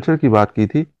एग्रीकल्चर की बात की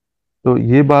थी, तो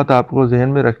ये बात आपको जहन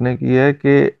में रखने की है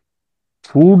कि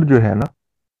फूड जो है ना,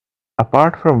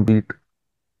 अपार्ट फ्रॉम व्हीट,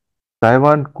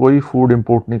 ताइवान कोई फूड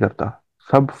इंपोर्ट नहीं करता।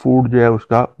 सब फूड जो है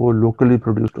उसका वो लोकली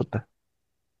प्रोड्यूस्ड होता है।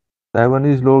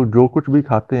 ताइवानीज लोग जो कुछ भी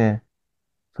खाते हैं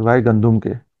सिवाय गंदम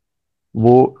के,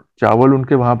 वो चावल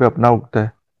उनके वहाँ पे अपना उगता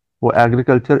है। वो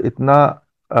एग्रीकल्चर इतना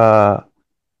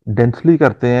डेंसली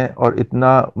करते हैं और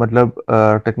इतना मतलब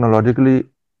टेक्नोलॉजिकली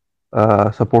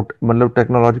सपोर्ट मतलब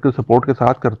टेक्नोलॉजिकल सपोर्ट के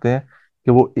साथ करते हैं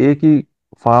कि वो एक ही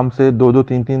फार्म से दो दो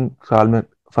तीन तीन साल में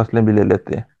फसलें भी ले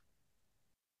लेते हैं।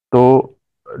 तो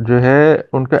जो है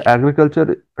उनका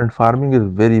agriculture and farming is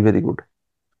very very good,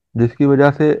 जिसकी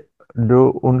वजह से जो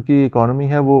उनकी इकोनॉमी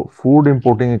है वो फूड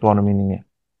इंपोर्टिंग इकोनॉमी नहीं है।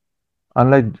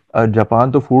 अनलाइक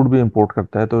जापान तो फूड भी इंपोर्ट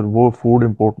करता है, तो वो फूड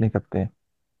इंपोर्ट नहीं करते हैं।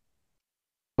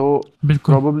 तो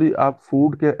बिल्कुल। प्रोबेबली आप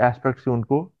फूड के एस्पेक्ट से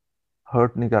उनको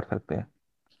हर्ट नहीं कर सकते हैं।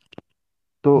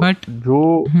 तो बट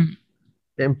जो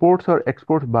इंपोर्ट्स और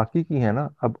एक्सपोर्ट्स बाकी की है ना,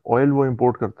 अब ऑयल वो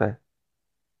इंपोर्ट करता है,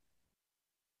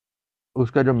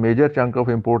 उसका जो मेजर चंक ऑफ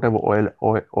इंपोर्ट है वो ऑयल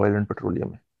ऑयल एंड पेट्रोलियम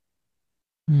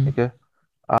है। ठीक है।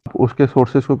 आप उसके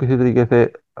सोर्सेज को किसी तरीके से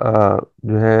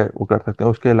जो है वो कर सकते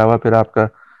हैं। उसके अलावा फिर आपका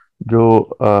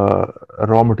जो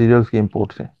रॉ मटेरियल्स की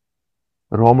इंपोर्ट्स हैं,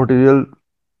 रॉ मटेरियल,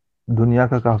 दुनिया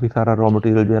का काफ़ी सारा रॉ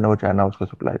मटेरियल जो है ना वो चाइना उसको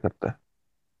सप्लाई करता है।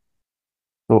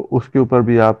 तो उसके ऊपर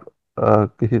भी आप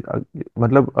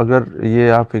मतलब अगर ये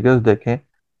आप फिगर्स देखें,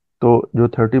 तो जो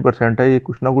 30% है ये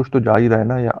कुछ ना कुछ तो जा ही रहा है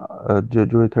ना, या जो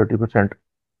जो 30%,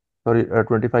 सॉरी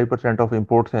 25% ऑफ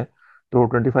इम्पोर्ट्स हैं, तो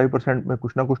 25% में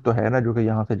कुछ ना कुछ तो है ना जो कि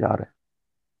यहाँ से जा रहा है।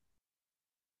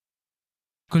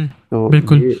 बिल्कुल। तो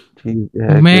बिल्कुल। ये चीज़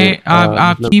है कि मैं मतलब।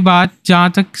 आपकी बात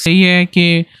जहाँ तक सही है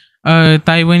कि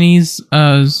Taiwanese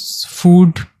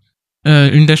food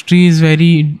industry is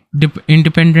very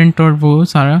independent और वो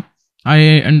सारा, I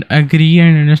agree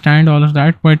and understand all of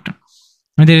that, but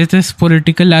there is this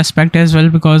political aspect as well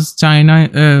because China,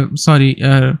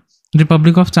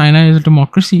 Republic of China is a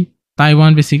democracy,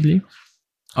 Taiwan basically.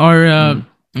 और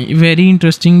हम्म। Very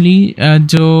interestingly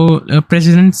जो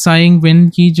president Sai इंग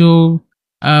की जो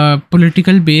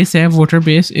political base है, voter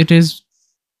base, it is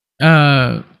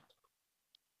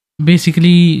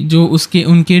basically जो उसके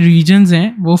उनके regions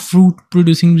हैं वो फ्रूट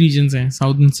प्रोड्यूसिंग रीजन्स हैं,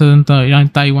 साउथ सदर्न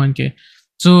ताइवान के.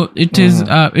 So it is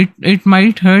hmm. it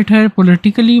might hurt her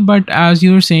politically, but as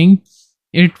you're saying,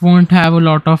 it won't have a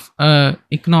lot of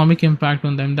economic impact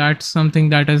on them. That's something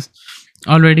that has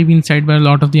already been said by a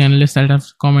lot of the analysts that have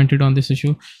commented on this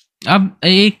issue. अब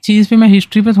एक चीज़ पे मैं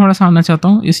history पे थोड़ा सा आना चाहता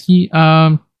हूँ इसकी.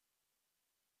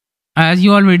 एज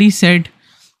यू ऑलरेडी सेड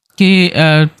कि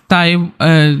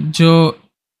जो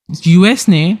यूएस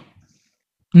ने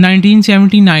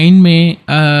 1979 में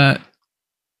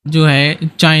जो है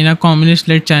चाइना, कम्युनिस्ट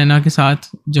लेड चाइना के साथ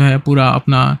जो है पूरा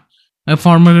अपना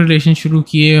फॉर्मल रिलेशन शुरू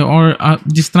किए. और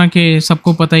जिस तरह के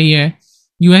सबको पता ही है,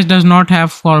 US does not have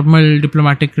formal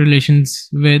diplomatic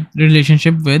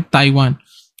relationship with Taiwan.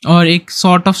 और एक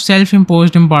sort of self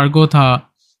imposed embargo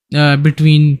था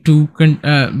बिटवीन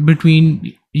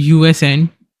यूएस एंड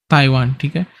ताइवान.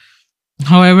 ठीक है.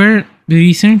 However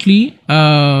recently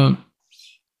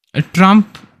Trump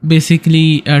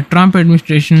basically Trump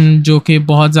administration, जो कि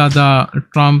बहुत ज़्यादा,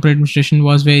 Trump administration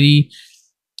was very,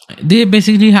 they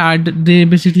basically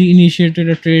initiated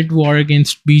a trade war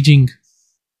against Beijing.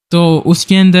 तो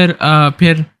उसके अंदर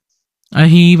फिर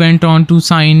he went on to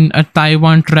sign a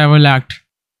Taiwan Travel Act,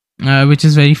 which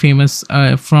is very famous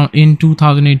from in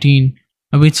 2018,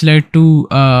 which led to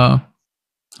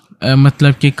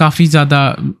मतलब कि काफ़ी ज़्यादा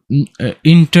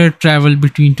inter travel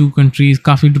between two countries,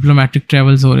 काफ़ी diplomatic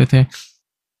travels हो रहे थे.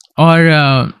 और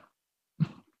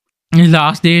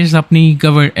लास्ट डेज अपनी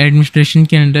एडमिनिस्ट्रेशन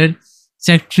के अंदर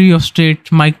secretary of state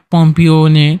Mike Pompeo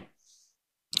ने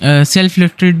सेल्फ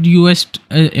इलेक्टेड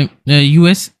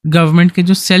यूएस गवर्नमेंट के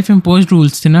जो सेल्फ इम्पोज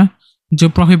रूल्स थे ना, जो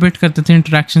प्रोहिबिट करते थे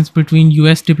interactions between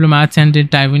US diplomats and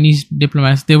Taiwanese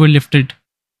diplomats, they were lifted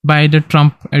by the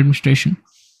Trump administration.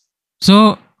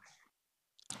 सो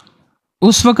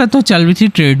उस वक्त तो चल रही थी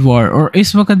ट्रेड वॉर, और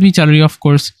इस वक्त भी चल रही है ऑफ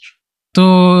कोर्स. तो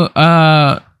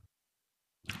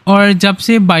और जब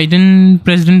से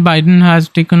president Biden has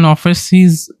taken office, he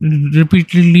is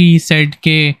repeatedly said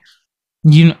के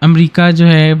अमेरिका जो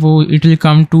है वो it will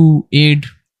come to add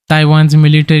Taiwan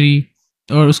military,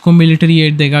 और उसको मिलिट्री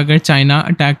एड देगा अगर चाइना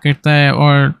अटैक करता है.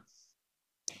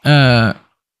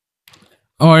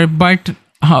 और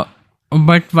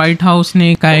बट वाइट हाउस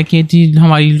ने कहा है कि जी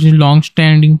हमारी जो लॉन्ग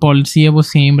स्टैंडिंग पॉलिसी है वो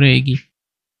सेम रहेगी.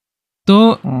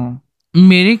 तो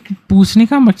मेरे पूछने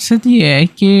का मकसद ये है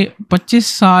कि 25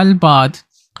 साल बाद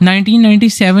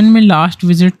 1997 में लास्ट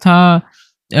विजिट था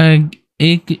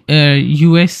एक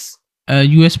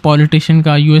यूएस पॉलिटिशियन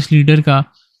का, यूएस लीडर का.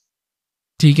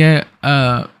 ठीक है.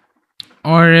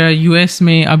 और यूएस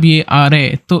में अब ये आ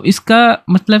रहे, तो इसका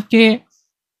मतलब कि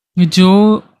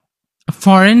जो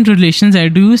फॉरेन रिलेशंस है,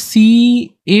 do you see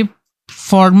a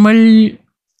formal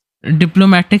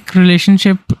diplomatic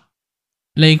relationship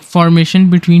like formation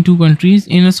between two countries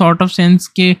in a sort of sense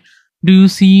ke, do you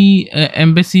see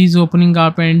embassies opening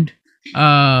up and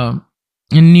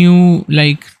new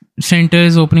like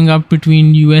centers opening up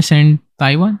between US and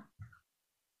Taiwan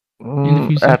in the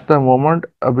future? At the moment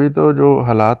अभी तो जो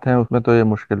हालात हैं उसमें तो ये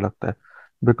मुश्किल लगता है,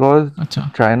 बिकॉज अच्छा.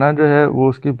 चाइना जो है वो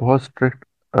उसकी बहुत स्ट्रिक्ट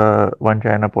वन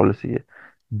चाइना पॉलिसी है,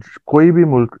 कोई भी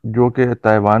मुल्क जो कि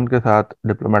ताइवान के साथ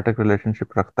डिप्लोमेटिक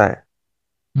रिलेशनशिप रखता है,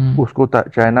 हम्म उसको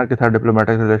चाइना के साथ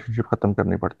डिप्लोमेटिक रिलेशनशिप खत्म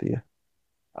करनी पड़ती है।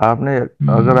 आपने,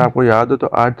 अगर हम्म आपको याद हो तो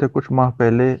आज से कुछ माह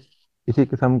पहले इसी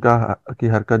किस्म की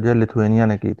हरकत जो है लिथुएनिया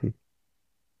ने की थी।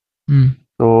 हम्म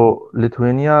तो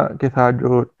लिथुएनिया के साथ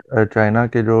जो चाइना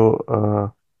के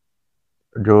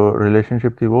जो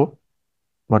रिलेशनशिप थी वो,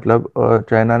 मतलब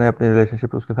चाइना ने अपनी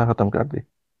रिलेशनशिप उसके साथ खत्म कर दी।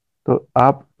 तो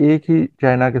आप एक ही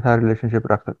चाइना के साथ रिलेशनशिप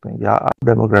रख सकते हैं, या आप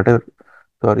डेमोक्रेटिक,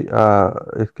 सॉरी,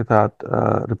 इसके साथ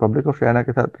रिपब्लिक ऑफ चाइना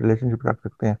के साथ रिलेशनशिप रख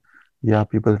सकते हैं, या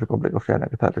पीपल्स रिपब्लिक ऑफ चाइना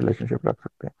के साथ रिलेशनशिप रख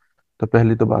सकते हैं। तो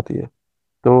पहली तो बात ये है।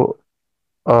 तो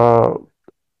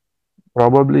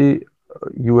probably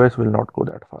US will not go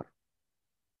that far,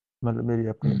 मतलब मेरी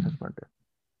अपनी हम्म। असेसमेंट है।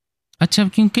 अच्छा,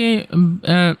 क्योंकि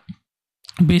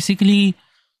बेसिकली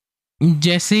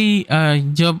जैसे ही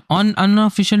जब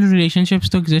अनऑफिशियल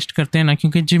रिलेशनशिप्स तो एग्जिस्ट करते हैं ना,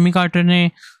 क्योंकि जिमी कार्टर ने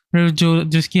जो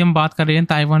जिसकी हम बात कर रहे हैं,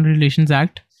 Taiwan relations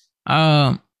act,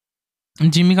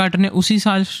 Jimmy Carter ने उसी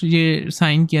साल ये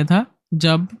साइन किया था,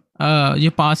 जब ये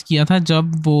पास किया था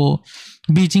जब वो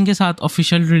बीजिंग के साथ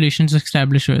ऑफिशियल रिलेशंस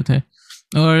एस्टेब्लिश हुए थे।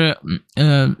 और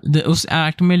उस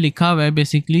एक्ट में लिखा हुआ है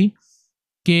बेसिकली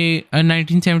कि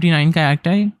 1979 का एक्ट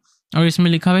है, और इसमें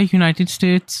लिखा हुआ है United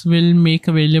states will make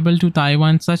available to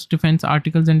Taiwan such defence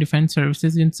articles and defence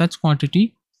services in such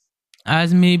quantity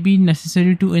as may be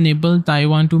necessary to enable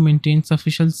Taiwan to maintain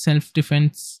sufficient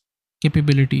self-defense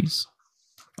capabilities।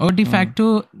 और हम्म। डिफैक्टो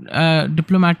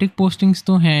डिप्लोमेटिक पोस्टिंग्स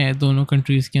तो हैं दोनों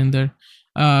countries के अंदर।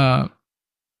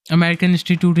 American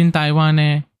institute in Taiwan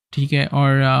है, ठीक है,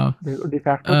 और देखो,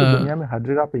 डिफैक्टो तो दुनिया में हर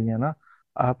जगह पे ही है ना।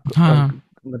 आप हाँ,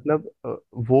 मतलब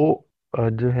वो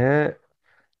जो है,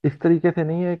 इस तरीके से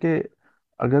नहीं है कि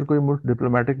अगर कोई मुल्क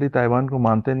डिप्लोमेटिकली ताइवान को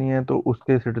मानते नहीं है तो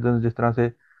उसके सिटीजन, जिस तरह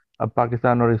से अब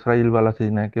पाकिस्तान और इसराइल वाला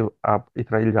सीन है कि आप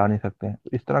इसराइल जा नहीं सकते हैं, तो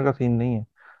इस तरह का सीन नहीं है।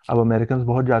 अब अमेरिकन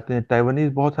बहुत जाते हैं,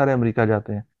 ताइवानीज बहुत सारे अमेरिका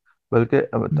जाते हैं। बल्कि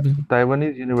बिल्कुल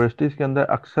ताइवानीज यूनिवर्सिटीज़ के अंदर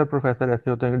अक्सर प्रोफेसर ऐसे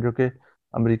होते हैं जो कि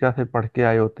अमेरिका से पढ़ के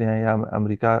आए होते हैं, या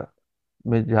अमेरिका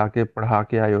में जाके पढ़ा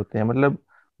के आए होते हैं, मतलब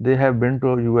they have been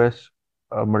to US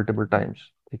multiple times.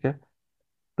 ठीक है।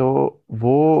 तो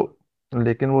वो,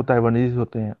 लेकिन वो ताइवानीज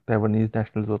होते हैं, ताइवानीज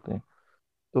नेशनल्स होते हैं।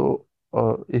 तो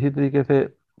इसी तरीके से,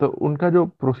 तो उनका जो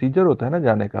प्रोसीजर होता है ना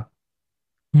जाने का,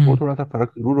 वो हम्म थोड़ा सा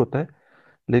फर्क जरूर होता है।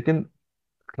 लेकिन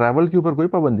ट्रैवल के ऊपर कोई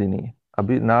पाबंदी नहीं है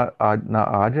अभी, ना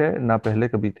आज है, ना पहले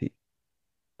कभी थी।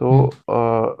 तो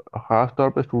हम्म खास तौर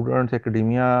पे स्टूडेंट्स,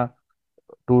 एकेडेमिया,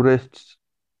 टूरिस्ट्स,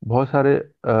 बहुत सारे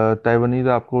ताइवानीज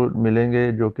आपको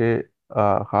मिलेंगे जो कि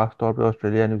खास तौर पे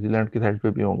ऑस्ट्रेलिया न्यूजीलैंड की साइड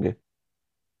पे भी होंगे।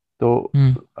 तो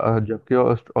हम्म जबकि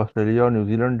ऑस्ट्रेलिया और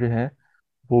न्यूजीलैंड जो हैं,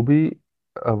 वो भी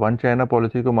वन चाइना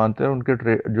पॉलिसी को मानते हैं।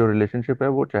 उनके जो रिलेशनशिप है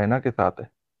वो चाइना के साथ है,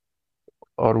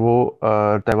 और वो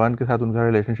ताइवान के साथ उनका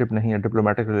रिलेशनशिप नहीं है,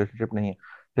 डिप्लोमेटिक रिलेशनशिप नहीं है।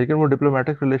 लेकिन वो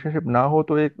डिप्लोमेटिक रिलेशनशिप ना हो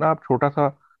तो एक ना आप छोटा सा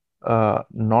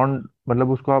नॉन, मतलब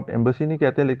उसको आप एम्बेसी नहीं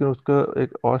कहते, लेकिन उसका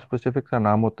एक और स्पेसिफिक सा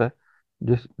नाम होता है।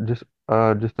 जिस जिस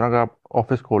जिस तरह का आप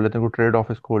ऑफिस खोल लेते हैं, कोई ट्रेड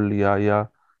ऑफिस खोल लिया, या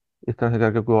इस तरह से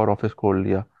करके कोई और ऑफिस खोल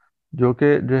लिया, जो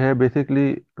कि जो है बेसिकली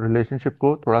रिलेशनशिप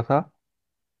को थोड़ा सा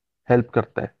हेल्प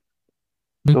करता है।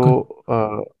 बिल्कुल।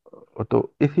 तो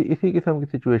तो इसी इसी किस्म की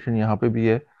सिचुएशन यहाँ पे भी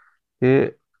है कि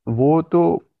वो तो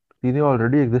चीज़ें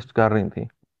ऑलरेडी एग्जिस्ट कर रही थी।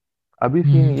 अभी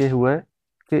सीन हम्म ये हुआ है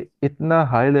कि इतना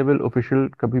हाई लेवल ऑफिशियल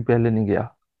कभी पहले नहीं गया।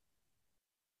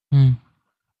 हम्म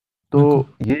तो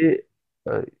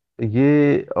बिल्कुल।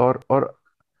 ये और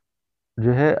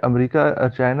जो है अमेरिका,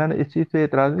 चाइना ने इस चीज़ पे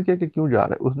एतराज़ नहीं किया कि क्यों जा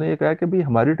रहे हैं। उसने ये कहा कि भाई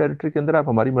हमारी टेरिटरी के अंदर आप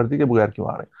हमारी मर्जी के बगैर क्यों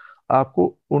आ रहे हैं। आपको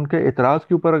उनके एतराज़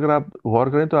के ऊपर अगर आप गौर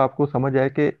करें तो आपको समझ आए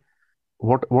कि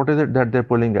what is it that they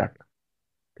pulling at.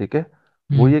 ठीक है।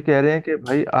 वो हम्म ये कह रहे हैं कि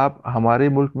भाई आप हमारे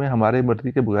मुल्क में हमारे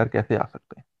मर्जी के बगैर कैसे आ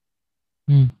सकते हैं।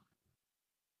 हम्म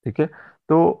ठीक है।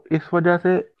 तो इस वजह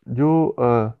से जो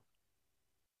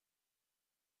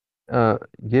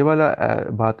ये वाला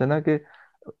बात है ना कि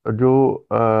जो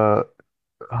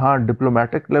हाँ,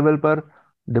 डिप्लोमेटिक लेवल पर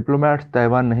डिप्लोमेट्स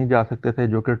ताइवान नहीं जा सकते थे,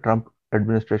 जो कि ट्रम्प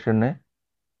एडमिनिस्ट्रेशन ने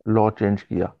लॉ चेंज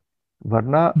किया।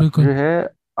 वरना बिल्कुल। जो है,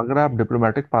 अगर आप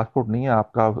डिप्लोमेटिक पासपोर्ट नहीं है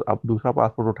आपका, आप दूसरा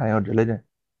पासपोर्ट उठाएं और चले जाएं,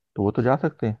 तो वो तो जा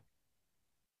सकते हैं।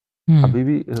 हम्म अभी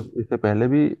भी इससे पहले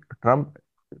भी, ट्रम्प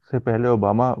से पहले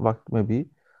ओबामा वक्त में भी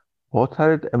बहुत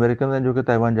सारे अमेरिकन हैं जो कि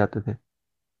ताइवान जाते थे,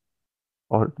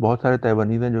 और बहुत सारे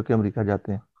ताइवानीज हैं जो कि अमेरिका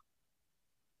जाते हैं।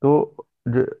 तो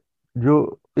जो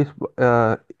जो इस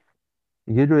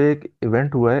ये जो एक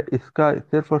इवेंट हुआ है, इसका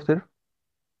सिर्फ और सिर्फ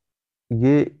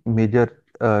ये मेजर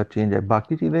चेंज है।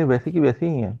 बाकी चीज़ें वैसी की वैसी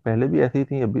ही हैं, पहले भी ऐसी ही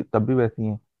थी, अभी तब भी वैसी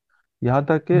हैं। यहाँ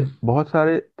तक कि हम्म बहुत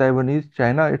सारे ताइवानीज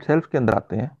चाइना इटसेल्फ के अंदर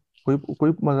आते हैं, कोई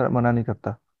कोई मना नहीं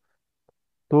करता।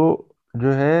 तो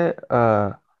जो है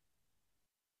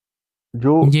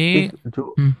जो ये इस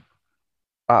जो हम्म,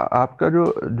 आपका जो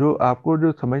जो आपको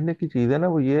जो समझने की चीज है ना,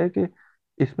 वो ये है कि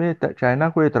इसमें चाइना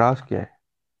को एतराज क्या है।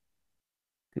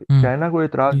 हम्म, चाइना को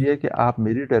एतराज जी। ये है कि आप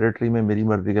मेरी टेरिटरी में मेरी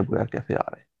मर्जी के बगैर कैसे आ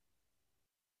रहे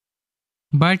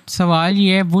बट सवाल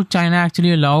ये है, would China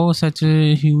actually allow such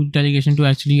a huge delegation to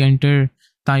actually enter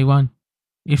Taiwan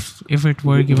if it हैं।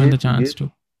 were ये given ये the chance ये to?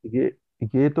 ये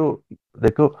ये तो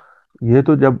देखो, ये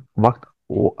तो जब वक्त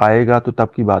वो आएगा तो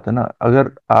तब की बात है ना।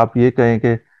 अगर आप ये कहें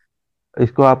कि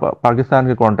इसको आप पाकिस्तान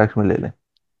के कॉन्टेक्स्ट में ले लें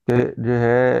कि जो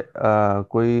है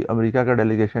कोई अमेरिका का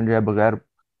डेलीगेशन जो है बगैर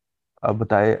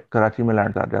बताए कराची में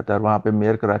लैंड कर जाता है, और वहां पे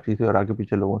मेयर कराची से और आगे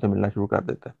पीछे लोगों से मिलना शुरू कर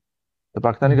देता है, तो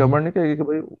पाकिस्तानी हम्म, गवर्नमेंट नहीं कहेगी कि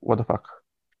भाई व्हाट द फक।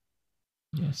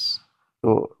 yes,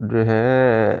 तो जो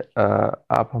है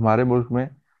आप हमारे मुल्क में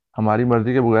हमारी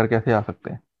मर्जी के बगैर कैसे आ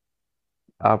सकते हैं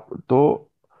आप तो।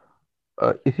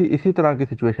 इसी इसी तरह की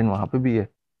सिचुएशन वहां पे भी है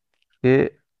कि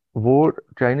वो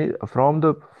Chinese from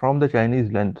the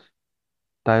Chinese lens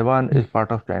Taiwan hmm, is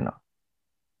part of China,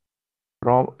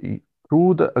 from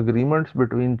through the agreements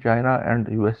between China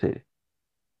and USA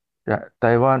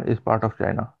Taiwan is part of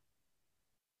China.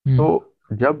 Hmm, तो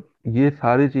जब ये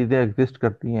सारी चीजें एग्जिस्ट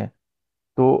करती हैं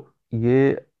तो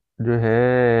ये जो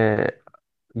है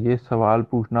ये सवाल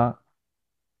पूछना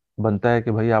बनता है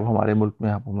कि भाई आप हमारे मुल्क में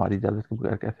आप हमारी इजाजत के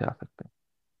बगैर कैसे आ सकते हैं।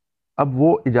 अब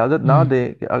वो इजाजत ना हम्म,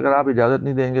 दें कि अगर आप इजाजत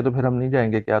नहीं देंगे तो फिर हम नहीं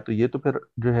जाएंगे क्या, तो ये तो फिर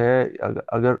जो है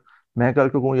अगर मैं कल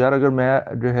को कहूँ यार अगर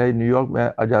मैं जो है न्यूयॉर्क में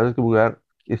इजाजत के बगैर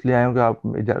इसलिए आया हूँ कि आप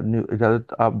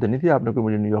इजाजत आप देनी थी आपने को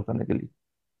मुझे न्यूयॉर्क करने के लिए,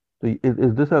 तो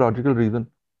is this a logical reason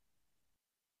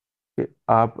कि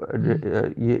आप हम्म,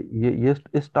 ये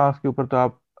इस टास्क के ऊपर तो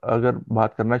आप अगर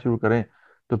बात करना शुरू करें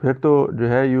तो फिर तो जो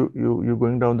है you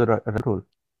going down the right hole.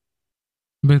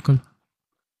 बिल्कुल।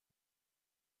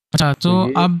 अच्छा, तो तो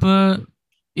ये अब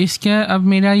इसका अब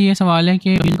मेरा ये सवाल है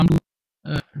कि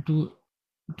to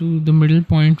to the middle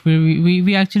point where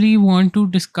we actually want to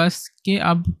discuss कि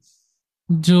अब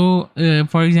जो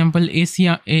फॉर एग्जांपल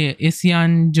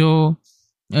एशियान जो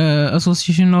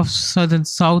Association of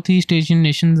South East Asian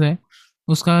Nations है,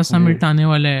 उसका जी समिट आने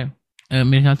वाला है।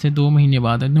 मेरे ख्याल से 2 महीने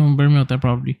बाद है, नवंबर में होता है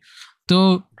प्रॉब्ली।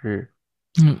 तो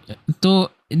जी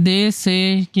तो दे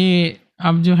से कि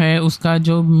अब जो है उसका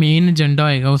जो मेन एजेंडा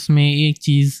होएगा उसमें एक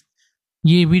चीज़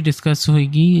ये भी डिस्कस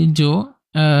होगी जो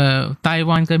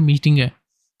ताइवान का मीटिंग है,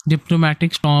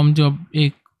 डिप्लोमेटिक स्टॉर्म जो अब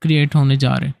एक क्रिएट होने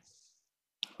जा रहे हैं।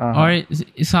 हाँ हाँ और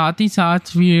साथ ही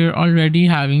साथ we are already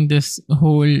having this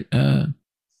whole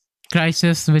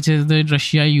crisis, which is the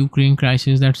Russia Ukraine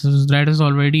crisis, that is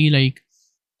already like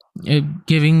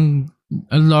giving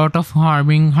a lot of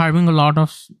harming a lot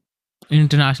of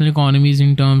international economies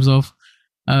in terms of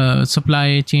supply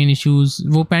chain issues।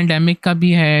 वो pandemic का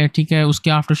भी है, ठीक है, उसके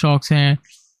aftershocks हैं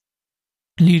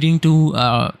leading to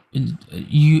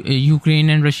Ukraine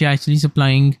and Russia actually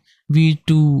supplying wheat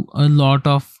to a lot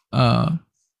of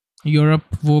Europe.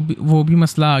 वो भी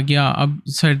मसला आ गया, अब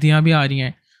सर्दियां भी आ रही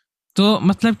हैं। तो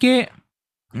मतलब कि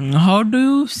how do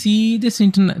you see this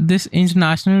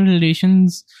international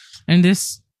relations and this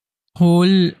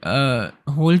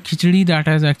whole khichdi that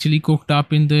has actually cooked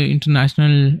up in the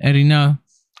international arena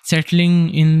settling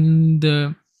in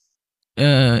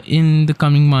the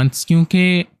coming months?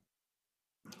 क्योंकि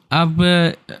अब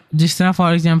जिस तरह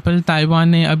फॉर एग्जांपल ताइवान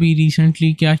ने अभी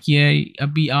रिसेंटली क्या किया है,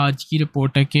 अभी आज की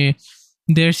रिपोर्ट है कि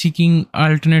they are seeking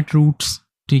alternate routes,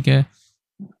 ठीक है,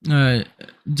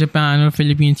 जापान और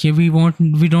फिलीपींस के। We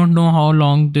don't know how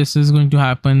long this is going to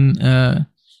happen,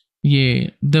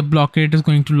 ये the blockade is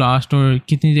going to last, और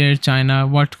कितनी देर China,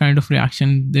 what kind of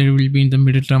reaction there will be in the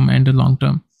middle term and the long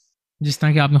term, जिस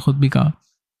तरह कि आपने खुद भी कहा।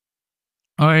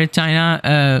 और चाइना,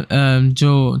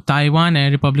 जो ताइवान है,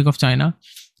 Republic of China,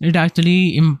 it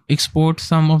actually export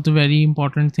some of the very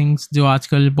important things जो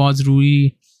आजकल बहुत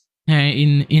ज़रूरी हैं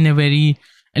इन अ वेरी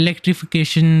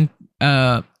इलेक्ट्रिफिकेशन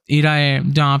एरा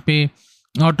है, जहाँ पे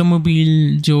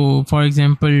ऑटोमोबाइल जो फॉर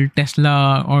एग्जांपल टेस्ला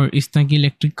और इस तरह की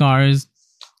electric cars,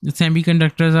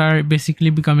 semiconductors are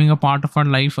basically becoming a part of our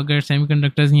life. अगर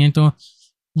सेमीकंडक्टर्स नहीं हैं तो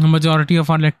majority of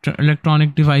our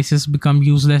electronic devices become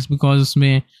useless because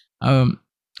उसमें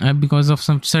because of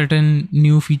some certain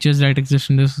new features that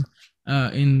exist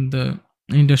in the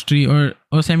industry।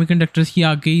 और semiconductors की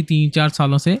आ गई 3-4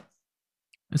 सालों से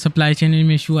सप्लाई चेन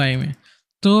में इशू आए हुए हैं।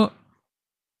 तो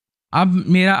अब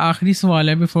मेरा आखिरी सवाल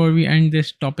है before we end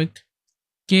this topic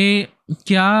कि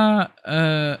क्या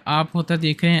आप होता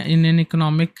देख रहे हैं इन एन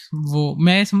इकोनॉमिक, वो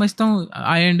मैं समझता हूँ,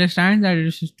 I understand that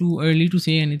it is too early to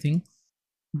say anything,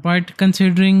 but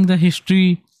considering the history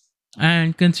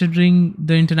and considering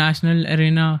the international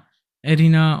arena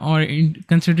arena, or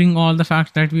considering all the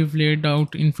facts that we've laid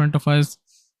out in front of us,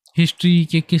 history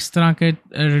के किस तरह के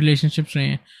relationships रहे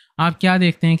हैं, आप क्या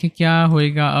देखते हैं कि क्या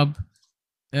होएगा अब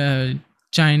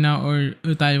चाइना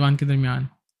और ताइवान के दरमियान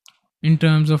इन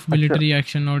टर्म्स ऑफ अच्छा, मिलिट्री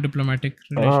एक्शन और डिप्लोमेटिक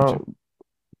रिलेशनशिप?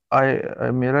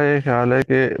 मेरा ये ख्याल है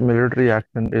कि military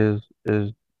action is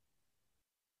is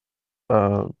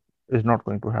is not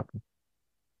going to happen.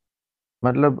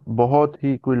 मतलब बहुत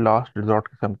ही कोई लास्ट रिजॉर्ट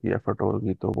किस्म की एफर्ट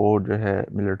होगी तो वो जो है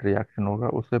मिलिट्री एक्शन होगा।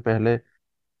 उससे पहले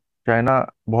चाइना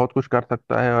बहुत कुछ कर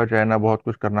सकता है और चाइना बहुत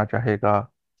कुछ करना चाहेगा।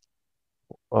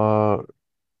 और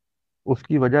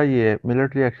उसकी वजह ये है,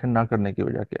 मिलिट्री एक्शन ना करने की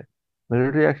वजह क्या है?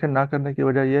 मिलिट्री एक्शन ना करने की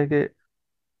वजह यह है कि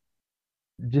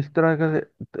जिस तरह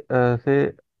का से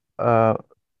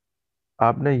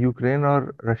आपने यूक्रेन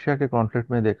और रशिया के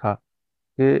कॉन्फ्लिक्ट में देखा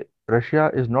कि Russia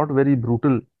is not very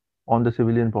brutal on the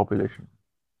civilian population,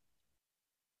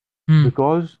 hmm.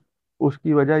 Because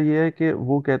उसकी वजह यह है कि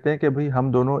वो कहते हैं कि भाई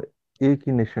हम दोनों एक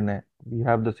ही नेशन है, we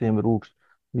have the same roots,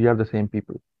 we have the same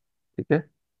people. ठीक है।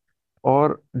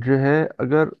 और जो है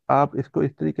अगर आप इसको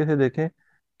इस तरीके से देखें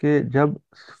कि जब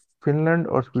फिनलैंड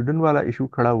और स्वीडन वाला इशू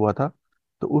खड़ा हुआ था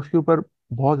तो उसके ऊपर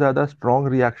बहुत ज़्यादा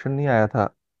स्ट्रॉन्ग रिएक्शन नहीं आया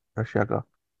था रशिया का,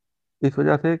 इस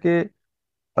वजह से कि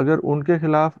अगर उनके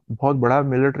खिलाफ बहुत बड़ा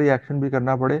मिलिट्री एक्शन भी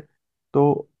करना पड़े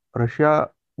तो Russia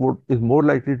would is more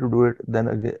likely to do it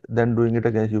then doing it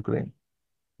against Ukraine,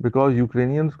 because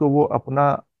Ukrainians को वो अपना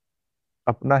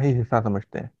अपना ही हिस्सा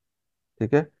समझते हैं।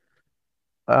 ठीक है।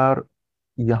 और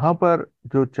यहाँ पर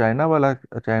जो चाइना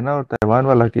और ताइवान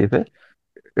वाला केस है,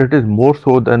 it is more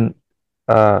so than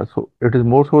it is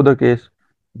more so the case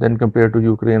than compare to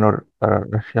Ukraine और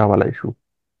रशिया वाला इशू।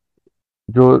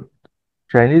 जो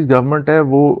चाइनीज गवर्नमेंट है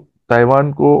वो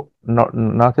ताइवान को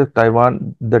ना सिर्फ Taiwan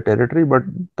the territory but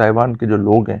Taiwan के जो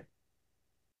लोग हैं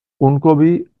उनको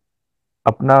भी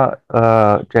अपना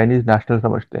चाइनीज नेशनल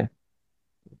समझते हैं,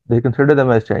 they consider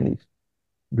them as Chinese.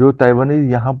 जो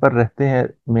ताइवानीज यहाँ पर रहते हैं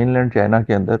मेनलैंड चाइना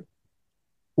के अंदर,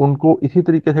 उनको इसी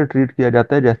तरीके से ट्रीट किया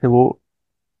जाता है जैसे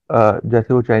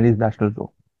वो चाइनीज नेशनल्स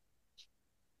हो।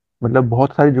 मतलब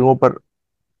बहुत सारी जगहों पर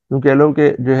यूँ कह लो कि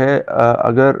जो है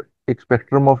अगर एक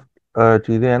स्पेक्ट्रम ऑफ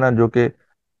चीज़ें हैं ना जो कि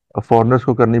फॉरेनर्स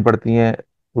को करनी पड़ती हैं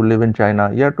टू लिव इन चाइना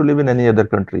या to live in any other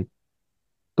country,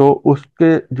 तो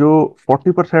उसके जो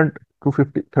 40% टू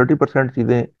 30%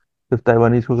 चीज़ें सिर्फ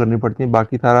ताइवानीज को करनी पड़ती हैं,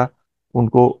 बाकी सारा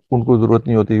उनको उनको ज़रूरत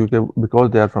नहीं होती क्योंकि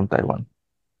because they are from Taiwan.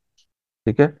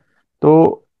 ठीक है।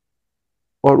 तो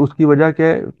और उसकी वजह क्या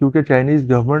है? क्योंकि Chinese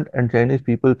government and Chinese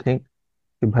people think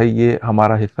कि भाई ये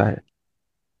हमारा हिस्सा है।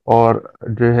 और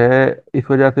जो है इस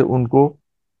वजह से उनको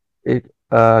एक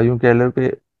यूं कह लो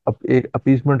कि एक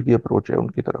अपीसमेंट की अप्रोच है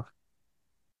उनकी तरफ।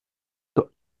 तो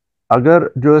अगर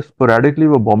जो स्पोरेडिकली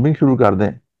वो बॉम्बिंग शुरू कर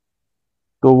दें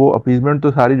तो वो अपीसमेंट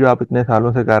तो सारी जो आप इतने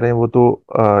सालों से कर रहे हैं वो तो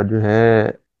जो है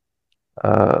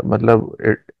मतलब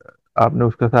आपने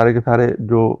उसके सारे के सारे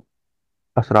जो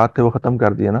असरात थे वो खत्म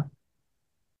कर दिए ना।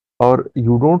 और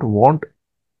you don't want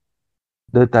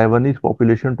the Taiwanese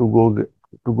population to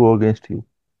go against you,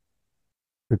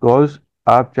 because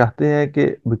आप चाहते हैं कि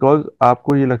बिकॉज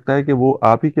आपको ये लगता है कि वो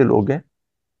आप ही के लोग हैं।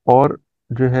 और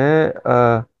जो है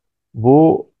वो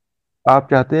आप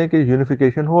चाहते हैं कि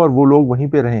यूनिफिकेशन हो और वो लोग वहीं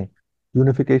पे रहें।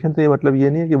 यूनिफिकेशन से मतलब ये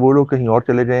नहीं है कि वो लोग कहीं और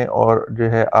चले जाएं और जो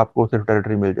है आपको सिर्फ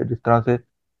टेरिटरी मिल जाए, जिस तरह से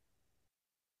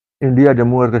इंडिया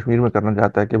जम्मू और कश्मीर में करना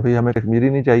चाहता है कि भाई हमें कश्मीर ही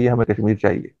नहीं चाहिए, हमें कश्मीर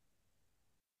चाहिए।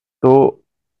 तो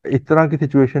इस तरह की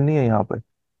सिचुएशन नहीं है यहाँ पे।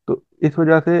 तो इस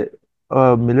वजह से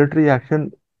मिलिट्री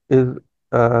एक्शन इज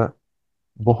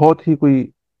बहुत ही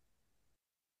कोई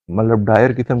मतलब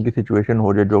डायर किस्म की सिचुएशन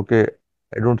हो जाए जो कि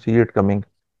I don't see it coming,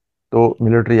 तो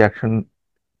मिलिट्री एक्शन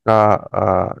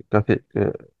कैसे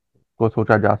को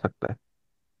सोचा जा सकता है।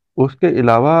 उसके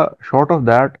अलावा शॉर्ट ऑफ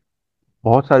दैट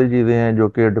बहुत सारी चीज़ें हैं जो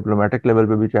कि डिप्लोमेटिक लेवल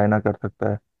पे भी चाइना कर सकता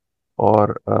है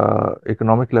और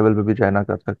इकोनॉमिक लेवल पे भी चाइना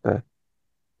कर सकता है।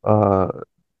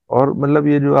 और मतलब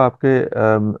ये जो आपके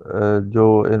जो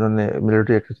इन्होंने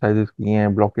मिलिट्री एक्सरसाइजेस की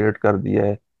हैं, ब्लॉकेड कर दिया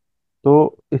है,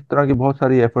 तो इस तरह की बहुत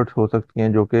सारी एफर्ट्स हो सकती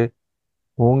हैं जो कि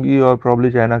होंगी और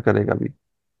प्रॉब्ली चाइना करेगा भी।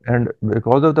 And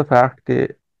because of the fact कि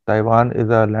Taiwan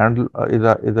is a land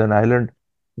is an island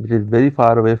which is very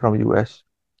far away from US,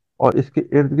 और इसके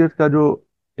इर्द गिर्द का जो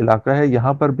इलाका है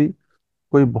यहाँ पर भी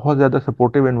कोई बहुत ज़्यादा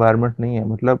सपोर्टिव एनवायरनमेंट नहीं है।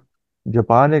 मतलब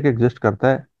जापान एक एग्जिस्ट करता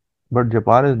है but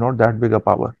Japan is not that big a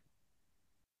power.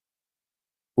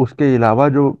 उसके अलावा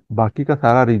जो बाकी का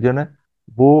सारा रीजन है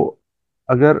वो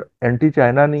अगर एंटी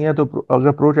चाइना नहीं है तो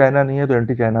अगर प्रो चाइना नहीं है तो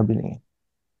एंटी चाइना भी नहीं है।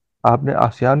 आपने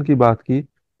आसियान की बात की,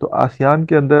 तो आसियान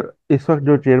के अंदर इस वक्त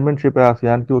जो चेयरमैनशिप है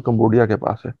आसियान की वो कंबोडिया के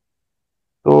पास है।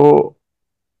 तो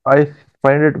I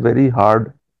find it very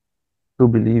hard to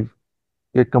believe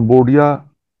कि Cambodia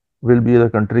will be the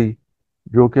country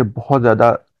जो कि बहुत ज़्यादा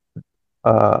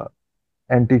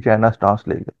एंटी चाइना स्टांस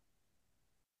लेगा।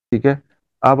 ठीक है।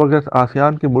 आप अगर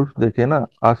आसियान के मुल्क देखें ना,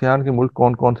 आसियान के मुल्क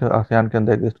कौन कौन से आसियान के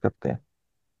अंदर एग्जिस्ट करते हैं,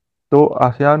 तो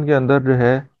आसियान के अंदर जो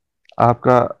है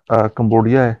आपका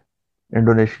कंबोडिया है,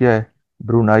 इंडोनेशिया है,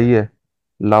 ब्रुनाई है,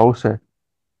 लाओस है,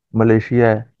 मलेशिया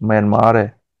है, म्यांमार है,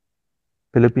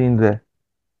 फिलीपींस है,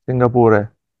 सिंगापुर है,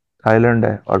 थाईलैंड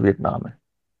है और वियतनाम है।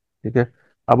 ठीक है।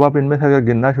 अब आप इनमें से अगर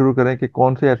गिनना शुरू करें कि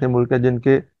कौन से ऐसे मुल्क हैं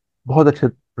जिनके बहुत अच्छे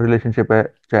रिलेशनशिप है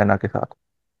चाइना के साथ,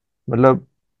 मतलब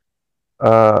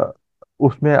अ,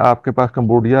 उसमें आपके पास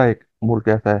कंबोडिया एक मुल्क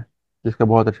ऐसा है जिसके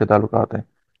बहुत अच्छे ताल्लुकात हैं,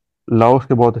 लाओस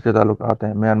के बहुत अच्छे ताल्लुकात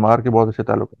हैं, म्यांमार के बहुत अच्छे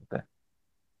ताल्लुकात हैं,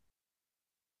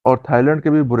 और थाईलैंड के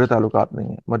भी बुरे ताल्लुकात नहीं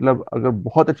हैं। मतलब अगर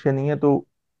बहुत अच्छे नहीं है तो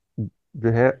जो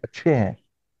है अच्छे हैं,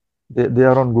 they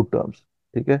are on good terms.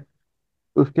 ठीक है।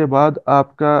 उसके बाद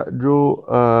आपका जो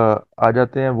आ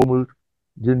जाते हैं वो मुल्क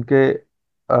जिनके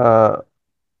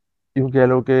यूं कह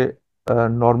लो कि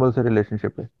नॉर्मल से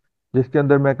रिलेशनशिप है, जिसके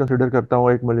अंदर मैं कंसिडर करता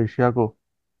हूँ एक मलेशिया को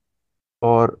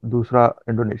और दूसरा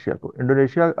इंडोनेशिया को।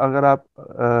 इंडोनेशिया अगर आप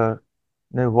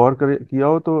ने गौर किया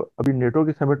हो तो अभी नेटो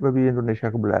की समिट में भी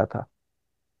इंडोनेशिया को बुलाया था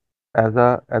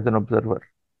एज एन ऑब्जर्वर।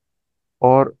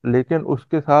 और लेकिन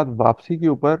उसके साथ वापसी के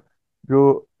ऊपर जो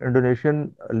इंडोनेशियन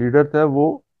लीडर थे वो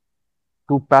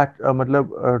टू पैच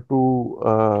मतलब टू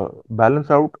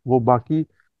बैलेंस आउट वो बाकी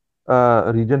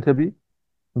रीजन से भी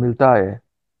मिलता है।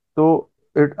 तो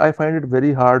it I find it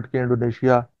very hard कि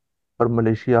इंडोनेशिया और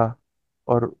मलेशिया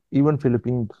और इवन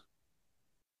फिलीपींस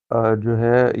जो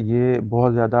है ये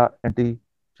बहुत ज़्यादा एंटी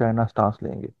चाइना स्टांस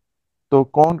लेंगे। तो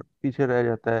कौन पीछे रह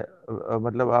जाता है?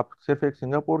 मतलब आप सिर्फ एक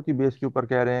सिंगापुर की बेस के ऊपर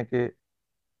कह रहे हैं कि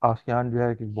आसियान जो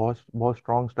है कि बहुत बहुत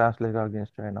स्ट्रॉन्ग स्टैंस लेगा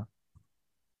against China.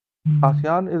 Hmm.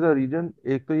 ASEAN is a region,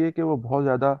 एक तो ये कि वो बहुत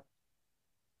ज़्यादा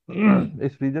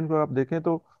इस रीजन को आप देखें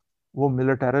तो वो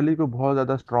मिलिटरली को बहुत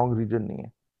ज़्यादा स्ट्रॉन्ग रीजन नहीं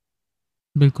है,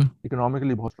 बिल्कुल।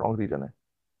 इकोनॉमिकली बहुत स्ट्रॉन्ग रीजन है।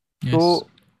 तो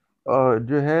यस।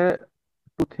 जो है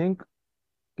टू थिंक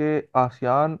के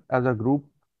ASEAN as a group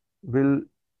will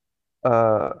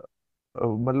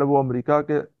मतलब वो अमेरिका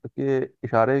के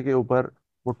इशारे के ऊपर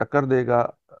वो टक्कर देगा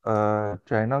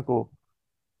चाइना को,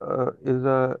 इज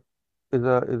अ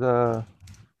इज अ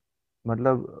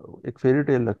मतलब एक फेरी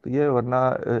टेल लगती है। वरना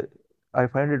I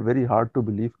find it very hard to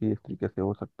believe कि इस तरीके से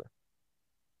हो सकता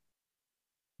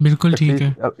बिल्कुल है, ठीक है।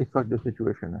 एटलीस्ट इस वक्त जो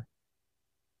सिचुएशन है।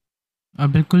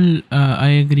 बिल्कुल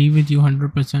आई एग्री विद यू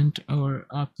 100%। और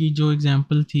आपकी जो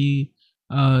एग्जांपल थी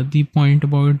the point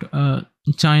about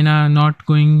China not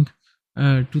going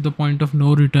to the point of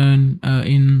no return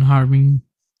in harming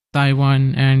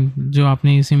Taiwan, and जो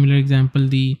आपने सिमिलर एग्जांपल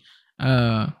दी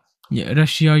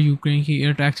रशिया यूक्रेन की,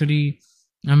 it actually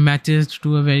matches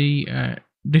to a very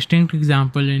distinct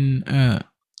example in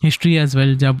history as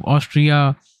well, जब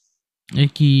Austria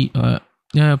की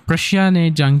Prussia ने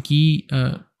जंग की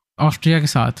Austria के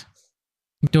साथ।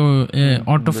 तो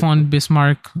ऑटो बिल्कुल। Von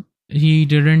Bismarck he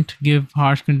didn't give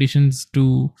harsh conditions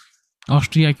to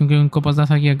Austria, क्योंकि उनको पता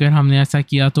था कि अगर हमने ऐसा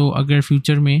किया तो अगर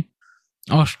फ्यूचर में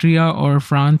ऑस्ट्रिया और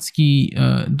फ्रांस की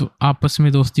आपस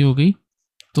में दोस्ती हो गई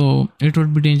तो it would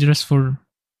be dangerous for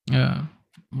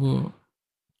वो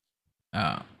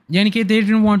यानी कि they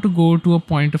didn't want to go to a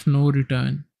point of no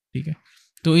return. ठीक है।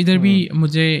 तो इधर भी हम्म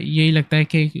मुझे यही लगता है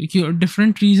कि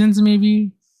डिफरेंट रीजंस में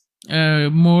भी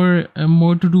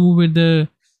more to do with the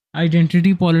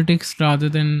identity politics rather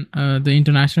than the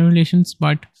international relations,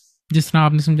 but जिस तरह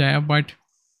आपने समझाया, but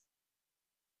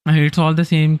it's all the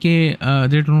same कि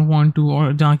they don't want to,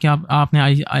 और जहाँ कि आपने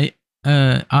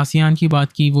आसियान की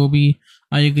बात की वो भी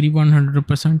I agree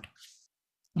 100%.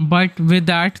 But with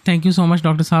that, thank you so much,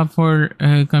 Dr. Saab, for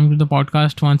coming to the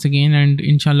podcast once again, and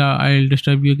inshallah I'll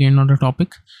disturb you again on the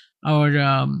topic. Or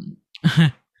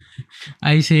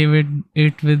I say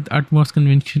it with utmost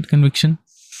conviction.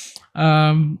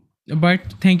 But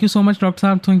thank you so much, Dr.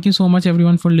 Saab. Thank you so much,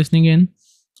 everyone, for listening in.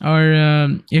 Or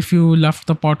if you loved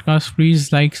the podcast,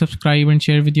 please like, subscribe, and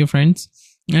share with your friends.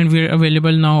 And we're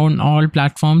available now on all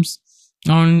platforms,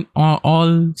 on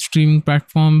all streaming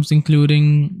platforms,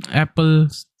 including Apple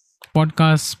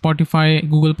Podcasts, Spotify,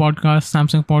 Google Podcasts,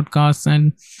 Samsung Podcasts,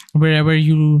 and wherever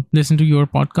you listen to your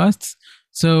podcasts.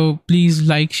 So please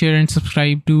like, share, and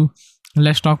subscribe to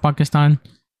Let's Talk Pakistan.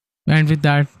 And with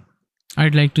that,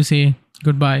 I'd like to say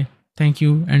goodbye. Thank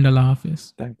you and Allah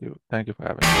Hafiz. Thank you for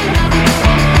having.